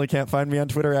out. Definitely can't find me on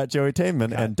Twitter at Joey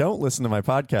Tainman. And don't listen to my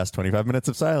podcast, 25 Minutes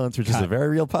of Silence, which is a very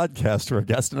real podcast where a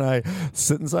guest and I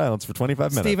sit in silence for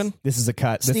 25 minutes. Steven. This is a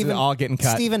cut. This is all getting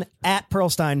cut. Steven at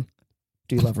Pearlstein.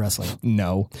 Do you love wrestling?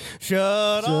 No. Should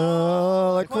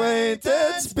all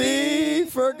acquaintance be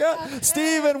forgot?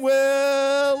 Steven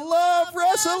will love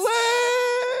wrestling.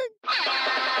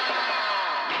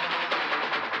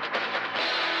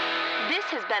 This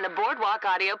has been a Boardwalk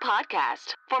Audio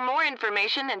podcast. For more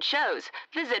information and shows,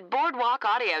 visit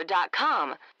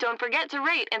boardwalkaudio.com. Don't forget to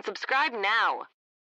rate and subscribe now.